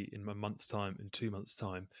will be in a month's time, in 2 months'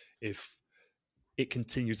 time, if it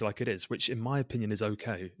continues like it is, which in my opinion is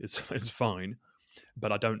okay. It's fine,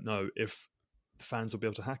 but I don't know if the fans will be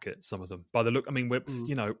able to hack it. Some of them, by the look, I mean,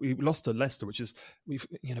 we lost to Leicester, which is we've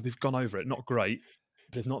gone over it. Not great,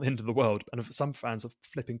 but it's not the end of the world. And some fans are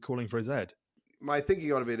flipping calling for his head. My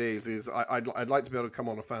thinking on it is I'd like to be able to come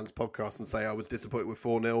on a fans podcast and say I was disappointed with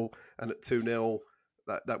 4-0 and at 2-0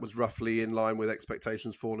 that was roughly in line with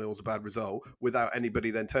expectations. 4-0 was a bad result, without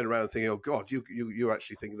anybody then turning around and thinking, oh God, you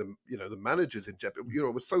actually think the managers in jeopardy.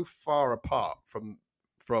 It was so far apart from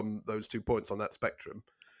those 2 points on that spectrum.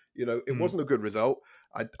 It wasn't a good result.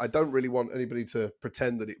 I don't really want anybody to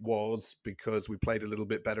pretend that it was, because we played a little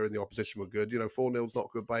bit better and the opposition were good. 4-0's not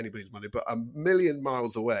good by anybody's money, but a million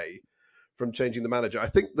miles away from changing the manager. I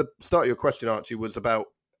think the start of your question, Archie, was about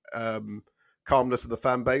calmness of the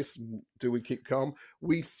fan base. Do we keep calm?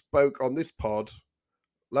 We spoke on this pod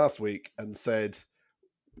last week and said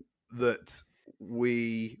that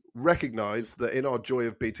we recognise that in our joy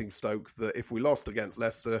of beating Stoke, that if we lost against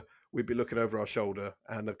Leicester, we'd be looking over our shoulder.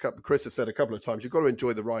 And Chris has said a couple of times, you've got to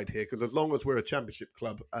enjoy the ride here, because as long as we're a championship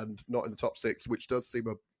club and not in the top 6, which does seem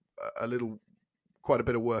quite a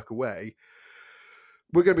bit of work away,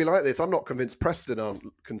 we're going to be like this. I'm not convinced Preston aren't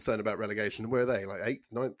concerned about relegation. Where are they? Like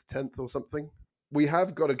 8th, 9th, 10th or something? We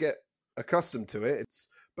have got to get accustomed to it.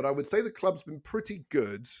 But I would say the club's been pretty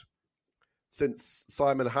good since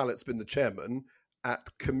Simon Hallett's been the chairman at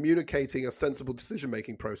communicating a sensible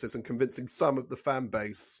decision-making process and convincing some of the fan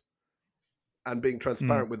base and being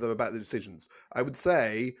transparent with them about the decisions. I would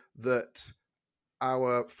say that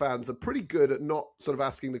our fans are pretty good at not sort of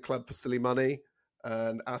asking the club for silly money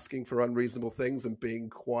and asking for unreasonable things and being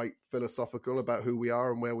quite philosophical about who we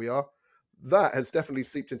are and where we are. That has definitely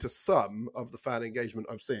seeped into some of the fan engagement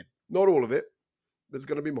I've seen. Not all of it. There's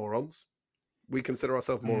going to be morons. We consider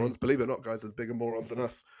ourselves morons. Believe it or not, guys, there's bigger morons than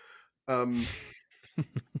us.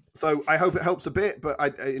 So I hope it helps a bit, but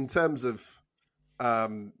in terms of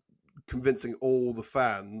convincing all the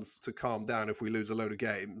fans to calm down if we lose a load of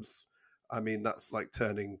games, I mean, that's like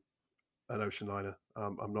turning an ocean liner.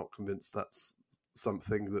 I'm not convinced that's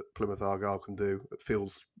something that Plymouth Argyle can do. It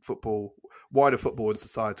feels wider football and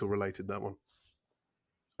societal related, that one.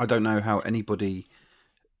 I don't know how anybody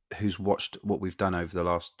who's watched what we've done over the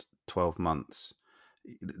last 12 months,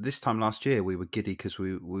 this time last year we were giddy because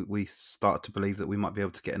we started to believe that we might be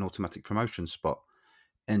able to get an automatic promotion spot,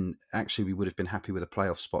 and actually we would have been happy with a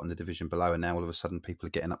playoff spot in the division below, and now all of a sudden people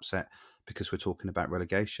are getting upset because we're talking about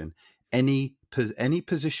relegation. Any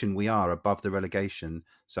position we are above the relegation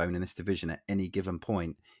zone in this division at any given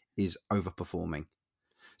point is overperforming.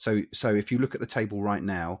 So if you look at the table right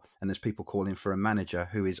now and there's people calling for a manager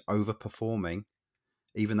who is overperforming,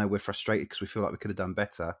 even though we're frustrated because we feel like we could have done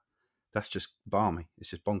better, that's just balmy. It's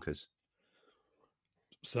just bonkers.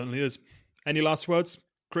 Certainly is. Any last words,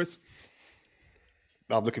 Chris?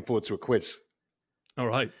 I'm looking forward to a quiz. All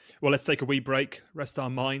right. Well, let's take a wee break, rest our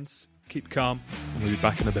minds, keep calm, and we'll be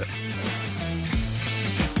back in a bit.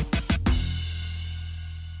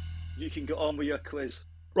 You can get on with your quiz.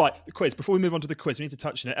 Right, the quiz. Before we move on to the quiz, we need to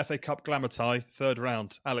touch on it. FA Cup Glamour tie, 3rd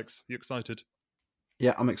round. Alex, you excited?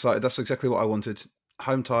 Yeah, I'm excited. That's exactly what I wanted.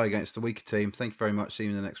 Home tie against a weaker team. Thank you very much. See you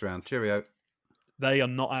in the next round. Cheerio. They are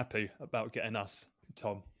not happy about getting us,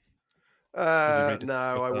 Tom. No,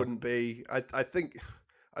 I wouldn't be. I think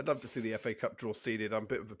I'd love to see the FA Cup draw seeded. I'm a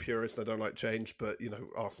bit of a purist. I don't like change, but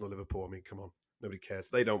Arsenal, Liverpool, I mean, come on. Nobody cares.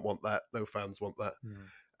 They don't want that. No fans want that.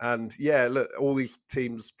 And yeah, look, all these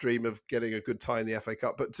teams dream of getting a good tie in the FA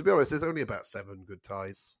Cup. But to be honest, there's only about 7 good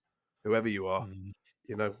ties, whoever you are,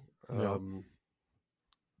 Yeah.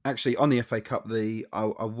 Actually, on the FA Cup,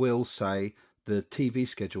 I will say the TV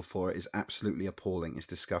schedule for it is absolutely appalling. It's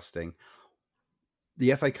disgusting.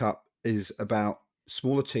 The FA Cup is about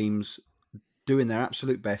smaller teams doing their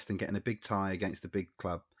absolute best and getting a big tie against a big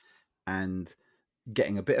club and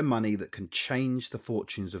getting a bit of money that can change the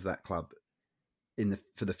fortunes of that club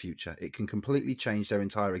for the future. It can completely change their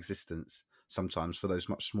entire existence sometimes for those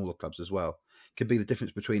much smaller clubs as well. It could be the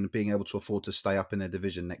difference between being able to afford to stay up in their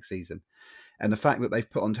division next season. And the fact that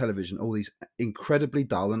they've put on television all these incredibly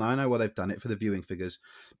dull, and I know why they've done it for the viewing figures,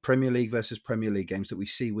 Premier League versus Premier League games that we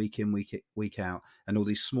see week in, week out, and all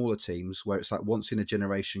these smaller teams where it's like once in a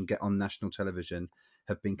generation get on national television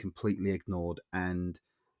have been completely ignored. And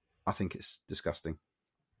I think it's disgusting.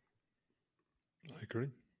 I agree.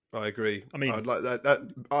 I mean, I'd like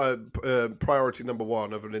that priority number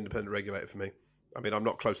one of an independent regulator for me. I mean, I'm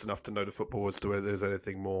not close enough to know the football as to whether there's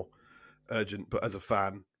anything more urgent, but as a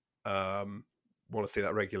fan, want to see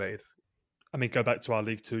that regulated. I mean, go back to our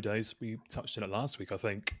League Two days. We touched on it last week, I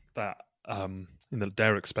think, that in the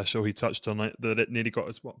Derek special, he touched on it, that it nearly got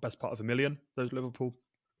us best part of $1 million, that Liverpool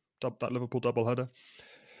doubleheader.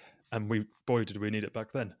 And boy, did we need it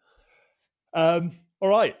back then. All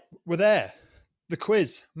right, we're there. The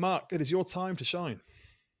quiz. Mark, it is your time to shine.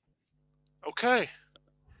 Okay.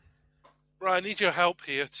 Right, I need your help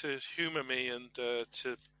here to humour me and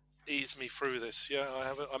to ease me through this. Yeah,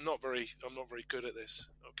 I'm not very good at this.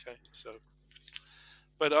 Okay,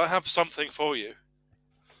 but I have something for you,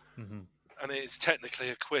 and it's technically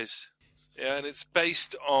a quiz. Yeah, and it's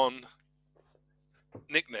based on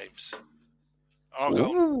nicknames,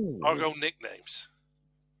 Argo nicknames.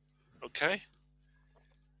 Okay,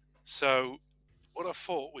 so what I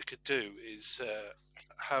thought we could do is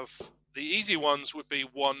have the easy ones would be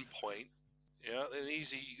 1 point. Yeah, an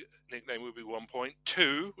easy nickname would be 1 point.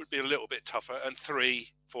 2 would be a little bit tougher, and 3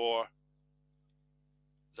 for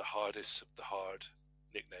the hardest of the hard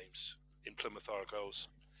nicknames in Plymouth Argo's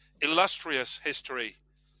illustrious history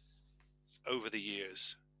over the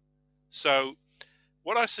years. So,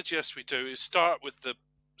 what I suggest we do is start with the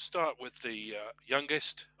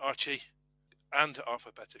youngest, Archie, and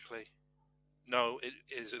alphabetically. No, it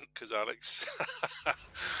isn't, because Alex.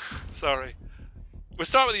 Sorry. We'll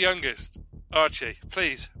start with the youngest. Archie,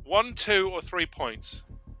 please. 1, 2, or 3 points.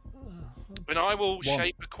 And I will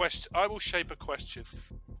shape a question. I will shape a question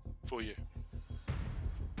for you.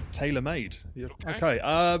 Tailor-made. Like Okay.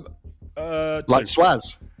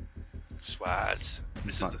 Swaz. Swaz.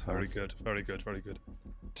 This is very good. Very good. Very good.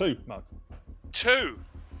 2, Mark. 2.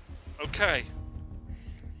 Okay.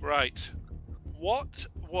 Right. What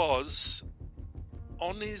was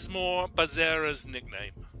Onismore Bazera's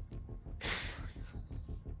nickname?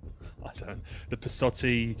 I don't. The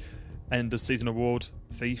Pasotti end of season award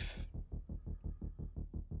thief.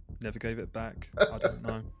 Never gave it back. I don't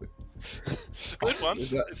know. It's a good one.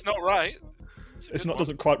 It's not right. It's not.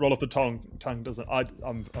 Doesn't quite roll off the tongue, does it? I've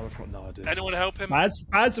got no idea. Anyone help him? Baz?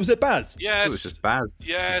 Was it Baz? Yes. It was just Baz.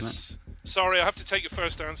 Yes. Sorry, I have to take your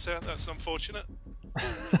first answer. That's unfortunate.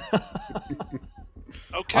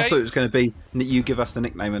 Okay. I thought it was going to be you give us the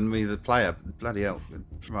nickname and we the player. Bloody hell!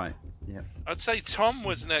 Right. Yeah. I'd say Tom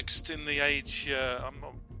was next in the age. I'm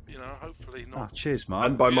not. Hopefully not. Oh, cheers, Mark.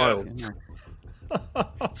 And by miles. Yeah.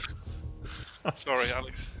 Sorry,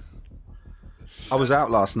 Alex. I was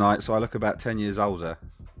out last night, so I look about 10 years older.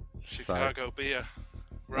 Chicago beer.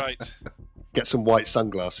 Right. Get some white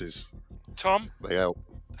sunglasses. Tom? They help.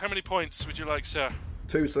 How many points would you like, sir?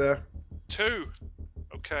 2, sir. 2.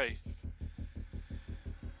 Okay.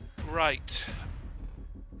 Right.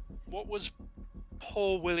 What was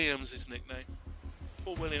Paul Williams' nickname?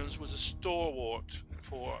 Paul Williams was a stalwart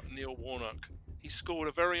for Neil Warnock. He scored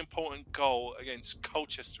a very important goal against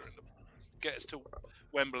Colchester and get us to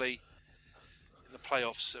Wembley in the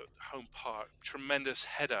playoffs at Home Park. Tremendous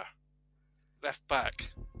header. Left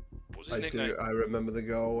back. What was his nickname? I remember the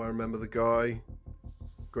goal. I remember the guy.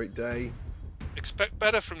 Great day. Expect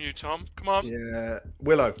better from you, Tom. Come on. Yeah.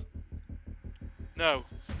 Willow. No.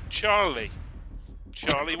 Charlie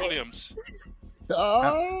Williams.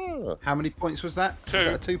 How many points was that? 2. Was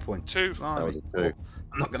that a 2 point? 2. That was a 2.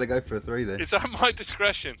 I'm not going to go for a 3 then. It's at my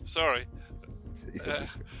discretion. Sorry.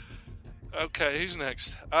 Okay, who's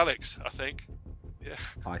next? Alex, I think. Yeah.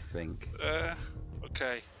 I think.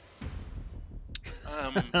 Okay.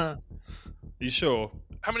 You sure?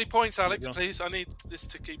 How many points, Alex, please? I need this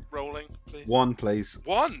to keep rolling, please. 1, please.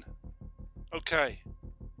 1? Okay.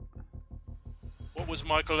 What was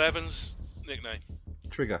Michael Evans' nickname?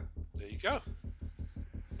 Trigger. There you go.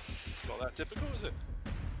 Not that difficult, is it?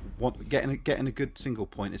 Getting a good single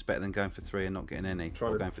point is better than going for 3 and not getting any.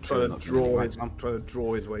 Trying going for to 2 and not getting any.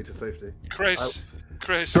 draw his way to safety. Chris,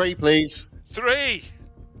 Chris? 3, please. 3.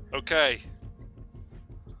 Okay.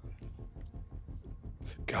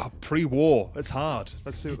 God, pre-war. It's hard.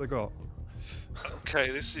 Let's see what they got.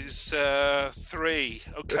 Okay, this is 3.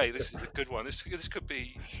 Okay, this is a good one. This could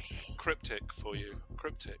be cryptic for you.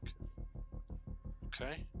 Cryptic.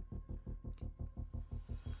 Okay.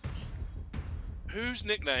 Whose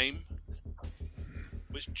nickname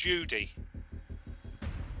was Judy?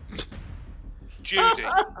 Judy.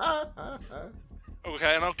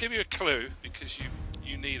 Okay, and I'll give you a clue because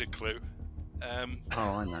you need a clue. Oh,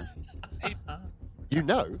 I know. You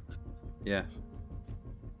know? Yeah.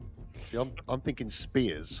 See, I'm thinking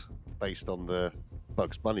Spears, based on the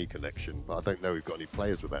Bugs Bunny connection, but I don't know we've got any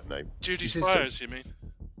players with that name. Judy This is Spires, you mean?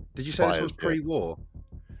 Did you say this was Spires, yeah. pre-war?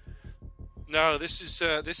 No, this is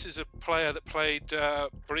a player that played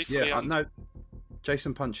briefly Yeah, on no.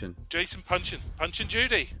 Jason Punchin. Jason Punchin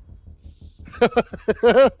Judy.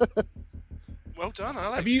 Well done,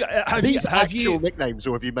 Alex. Have you? Are Have these you? Have actual you? nicknames,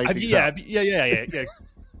 or have you made Have these you? Yeah. up? Yeah.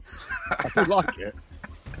 I do like it.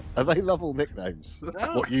 Are they level nicknames? No.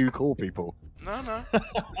 What you call people? No.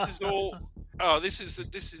 This is all. Oh, this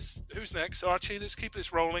is. Who's next, Archie? Let's keep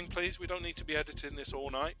this rolling, please. We don't need to be editing this all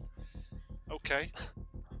night. Okay.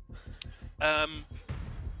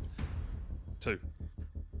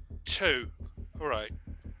 2. All right.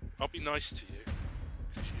 I'll be nice to you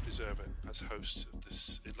because you deserve it as host of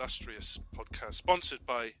this illustrious podcast sponsored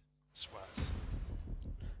by Swaz.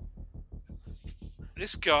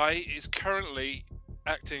 This guy is currently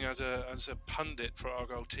acting as a pundit for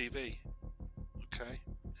Argyle TV. Okay,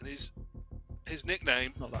 and his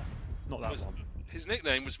nickname Not that was one. his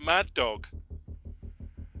nickname was Mad Dog.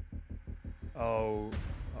 Oh,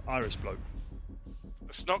 Irish bloke.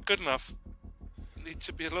 That's not good enough. You need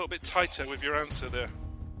to be a little bit tighter with your answer there.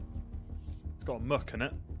 It's got a muck in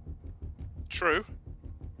it. True.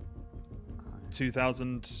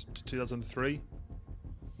 2000 to 2003.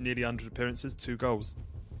 Nearly 100 appearances, 2 goals.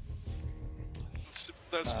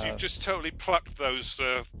 You've just totally plucked those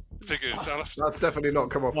figures. That's definitely not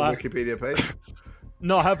come off the What? Wikipedia page.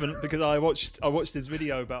 No, I haven't because I watched his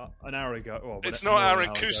video about an hour ago. Well, It's more not than an Aaron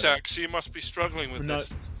hour ago. Cusack, so you must be struggling with No.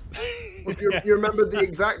 this. Well, you remember the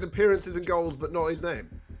exact appearances and goals, but not his name.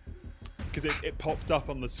 Because it popped up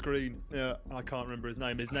on the screen. Yeah, I can't remember his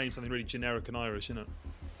name. His name's something really generic and Irish, isn't it?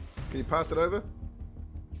 Can you pass it over?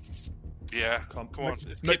 Yeah, Can't- go on. Mc-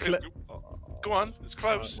 Let's keep it- McCle- Go on, it's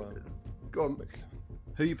close. Well, Go on.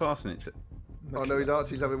 Who are you passing it to? Oh no, he's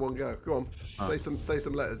Archie's having one go. Go on. Oh. Say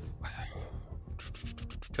some letters.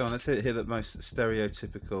 Come on, let's hear the most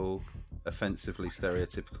stereotypical, offensively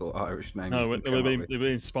stereotypical Irish name. no, you we're can come up being, with. we're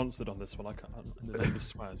being sponsored on this one. I can't. The name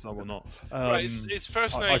is Swaz. I will not. Right, his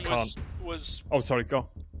first I name was. Oh, sorry. Go.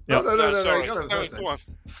 No, Yeah. no, sorry. you gotta have No, first name. go on.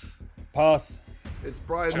 Pass. It's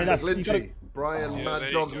Brian I mean, that's- you McGlinchey. gotta- Brian Yeah, Mad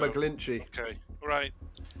there Dog you go. McGlinchey. Okay, right.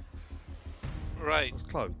 Right.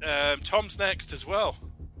 Close. Tom's next as well.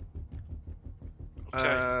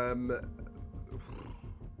 Okay.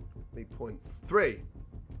 Need points. 3.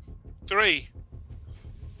 3.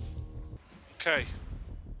 Okay.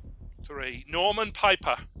 3. Norman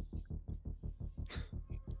Piper.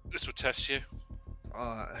 This will test you.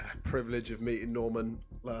 Privilege of meeting Norman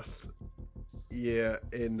last year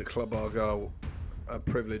in the Club Argyle. A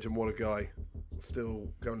privilege, and what a guy. Still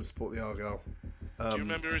going to support the Argyle. Do you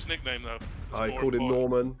remember his nickname though? It's I more called him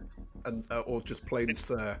important. Norman, and or just plain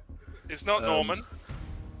Sir. It's not Norman.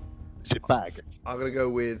 Is it Bag? I'm gonna go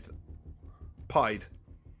with Pied.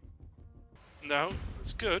 No,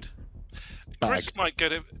 it's good. Bag. Chris might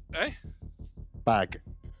get it. Eh? Bag.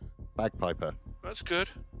 Bagpiper. That's good.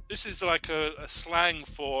 This is like a slang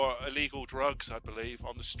for illegal drugs, I believe,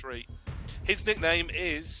 on the street. His nickname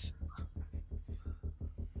is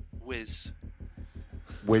Wiz.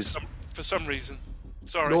 Wiz. For some reason.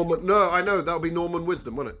 Sorry. Norman. No, I know that'll be Norman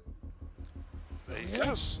Wisdom, won't it? There you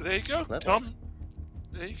Yes. go. There you go, Clever. Tom.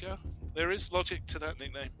 There you go. There is logic to that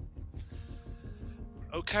nickname.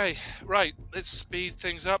 Okay, right. Let's speed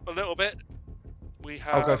things up a little bit. We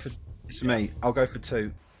have I'll go for. It's me. I'll go for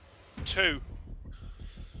 2. 2.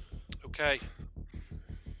 Okay.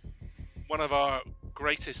 One of our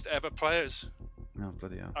greatest ever players. Oh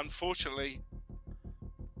bloody hell! Unfortunately,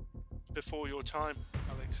 before your time,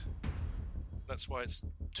 Alex. That's why it's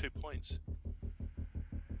 2 points.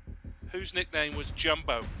 Whose nickname was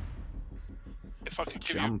Jumbo? If I could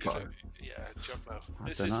give Jumbo? you... Yeah, Jumbo. I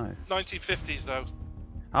This don't is know. 1950s, though.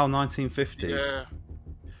 Oh, 1950s. Yeah,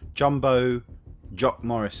 Jumbo, Jock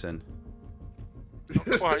Morrison.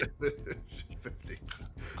 not quite. 50.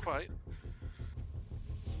 Quite.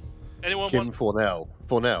 Anyone Jim want... Fornell.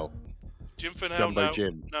 Fornell. Jim Fennell? Jumbo No.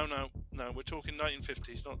 Jim. No. We're talking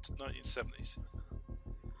 1950s, not 1970s.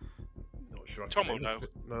 sure. Tom will know.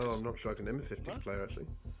 No, I'm not sure I can name a 50s player actually.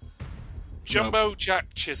 Jumbo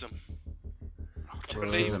Jack Chisholm. I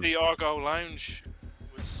believe Chisholm. the Argyle Lounge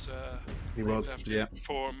was He named was, after yeah. him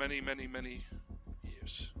for many, many, many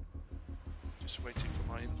years. Just waiting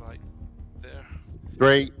for my invite there.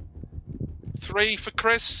 3. 3 for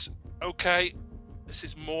Chris. Okay, this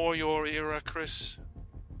is more your era, Chris.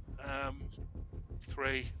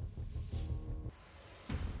 3.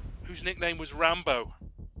 Whose nickname was Rambo?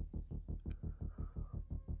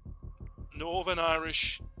 Northern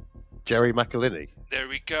Irish. Jerry McAliney. There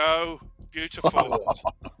we go. Beautiful.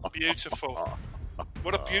 Beautiful.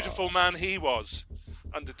 What a beautiful man he was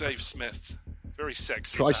under Dave Smith. Very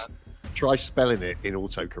sexy Try, man. try spelling it in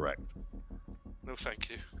autocorrect No, thank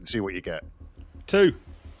you. and see what you get. 2.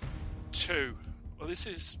 2. Well, this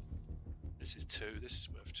is 2. This is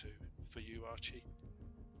worth 2 for you, Archie.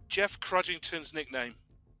 Jeff Crudgington's nickname.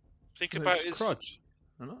 Think about his... Crudge.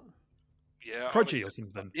 I don't know. Yeah. Crudgy or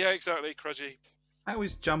something. Yeah, exactly. Crudgy. How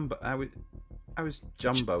is Jumbo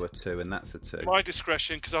a 2 and that's a 2? My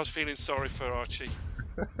discretion, because I was feeling sorry for Archie.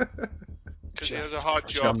 Because he has a hard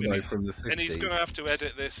job. Jumbo from the And he's 50s. going to have to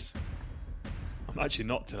edit this. I'm actually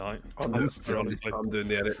not tonight. I'm doing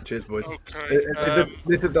the edit. Cheers, boys. Okay.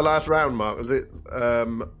 This is the last round, Mark. Is it?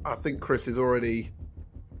 I think Chris is already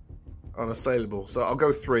unassailable, so I'll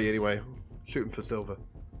go 3 anyway. Shooting for silver.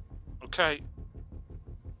 Okay.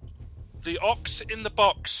 The Ox in the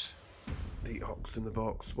Box. The Ox in the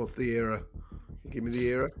Box. What's the era? Give me the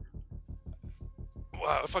era.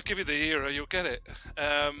 Well, if I give you the era, you'll get it.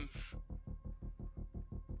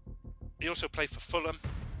 He also played for Fulham,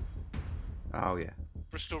 Oh yeah.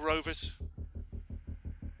 Bristol Rovers,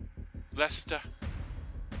 Leicester.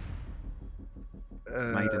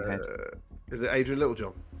 Maidenhead. Is it Adrian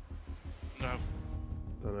Littlejohn? No.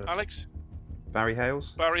 Don't know. Alex? Barry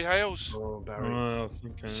Hales. Barry Hales. Oh, Barry. Okay.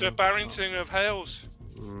 Sir Barrington of Hales.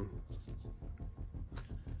 Mm.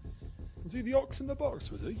 Was he the ox in the box,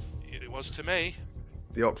 was he? It was to me.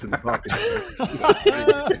 The Ox in the Bucket.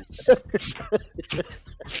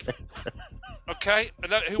 Okay.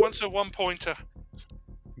 And who wants a 1-pointer?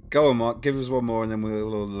 Go on, Mark. Give us one more, and then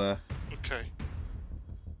we'll all Okay.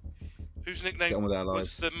 Whose get nickname on with our was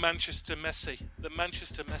lives. the Manchester Messi? The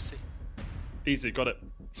Manchester Messi. Easy, got it.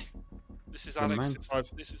 This is The Alex. Man-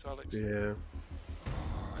 This is Alex. Yeah.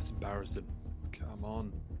 Oh, that's embarrassing. Come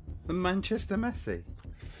on. The Manchester Messi.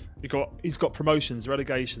 He's got promotions,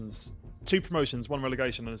 relegations. 2 promotions, 1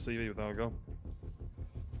 relegation on his CV with Argyle.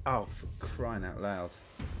 Oh, for crying out loud.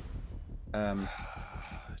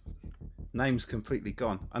 Name's completely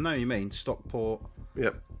gone. I know what you mean. Stockport,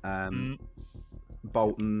 Yep.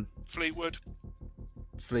 Bolton, Fleetwood.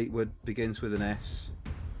 Fleetwood begins with an S.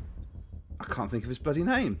 I can't think of his bloody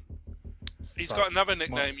name. He's got another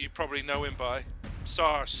nickname you probably know him by.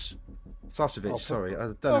 Sars. Sarcevic, Oh, sorry.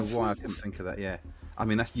 I don't know why I couldn't think of that, yeah. I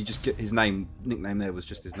mean, you just get his nickname there was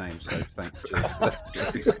just his name, so thanks.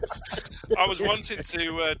 Cheers. I was wanting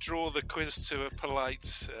to draw the quiz to a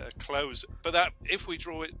polite close, but that if we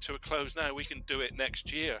draw it to a close now, we can do it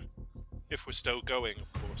next year, if we're still going,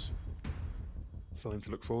 of course. Something to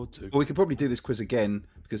look forward to. Well, we could probably do this quiz again,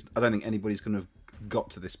 because I don't think anybody's going to have got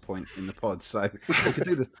to this point in the pod, so we could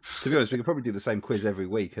do to be honest, we could probably do the same quiz every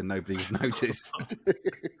week and nobody would notice.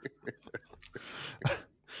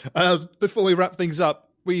 Before we wrap things up,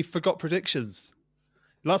 we forgot predictions.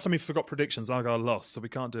 Last time we forgot predictions, Argyle lost, so we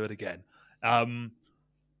can't do it again. QPR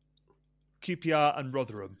and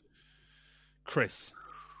Rotherham. Chris.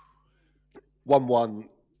 1-1,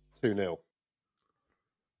 2-0. All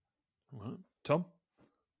right. Tom?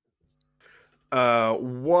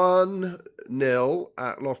 1-0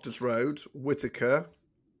 at Loftus Road. Whittaker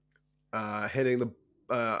hitting the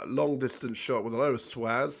long distance shot with a load of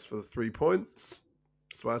Swaz for the 3 points.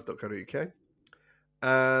 Swaz.co.uk.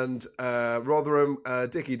 And Rotherham,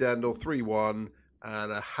 Dickie Dendel 3-1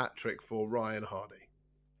 and a hat trick for Ryan Hardy.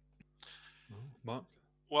 Mark?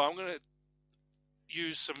 Well, I'm going to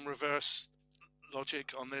use some reverse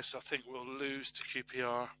logic on this. I think we'll lose to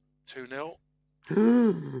QPR 2-0.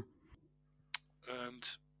 And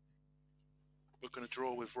we're going to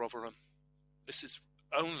draw with Rotherham. This is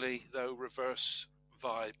only, though, reverse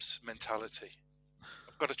vibes mentality.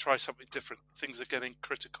 I've got to try something different. Things are getting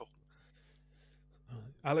critical.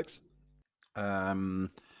 Alex? 2-2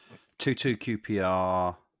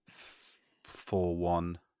 QPR,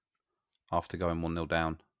 4-1 after going 1-0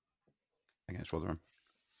 down against Rotherham.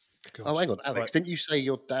 Oh, hang on, Alex. Right. Didn't you say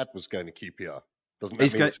your dad was going to QPR? Doesn't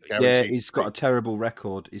that mean it's a yeah, guaranteed he's got a thing? terrible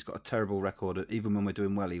record. He's got a terrible record. Even when we're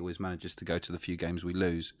doing well, he always manages to go to the few games we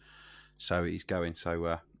lose. So he's going.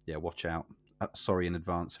 So, yeah, watch out. Sorry in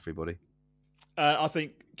advance, everybody. I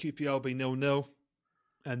think QPR will be 0-0.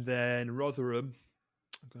 And then Rotherham,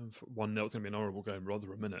 I'm going for 1-0. It's going to be an horrible game,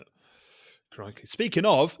 Rotherham, isn't it? Crikey. Speaking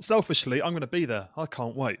of, selfishly, I'm going to be there. I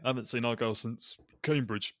can't wait. I haven't seen Argyle since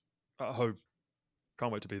Cambridge at home.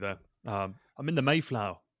 Can't wait to be there. I'm in the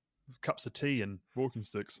Mayflower, cups of tea and walking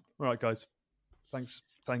sticks. All right, guys.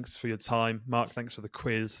 Thanks for your time. Mark, thanks for the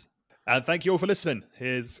quiz. And thank you all for listening.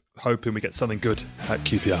 Here's hoping we get something good at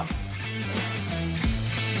QPR.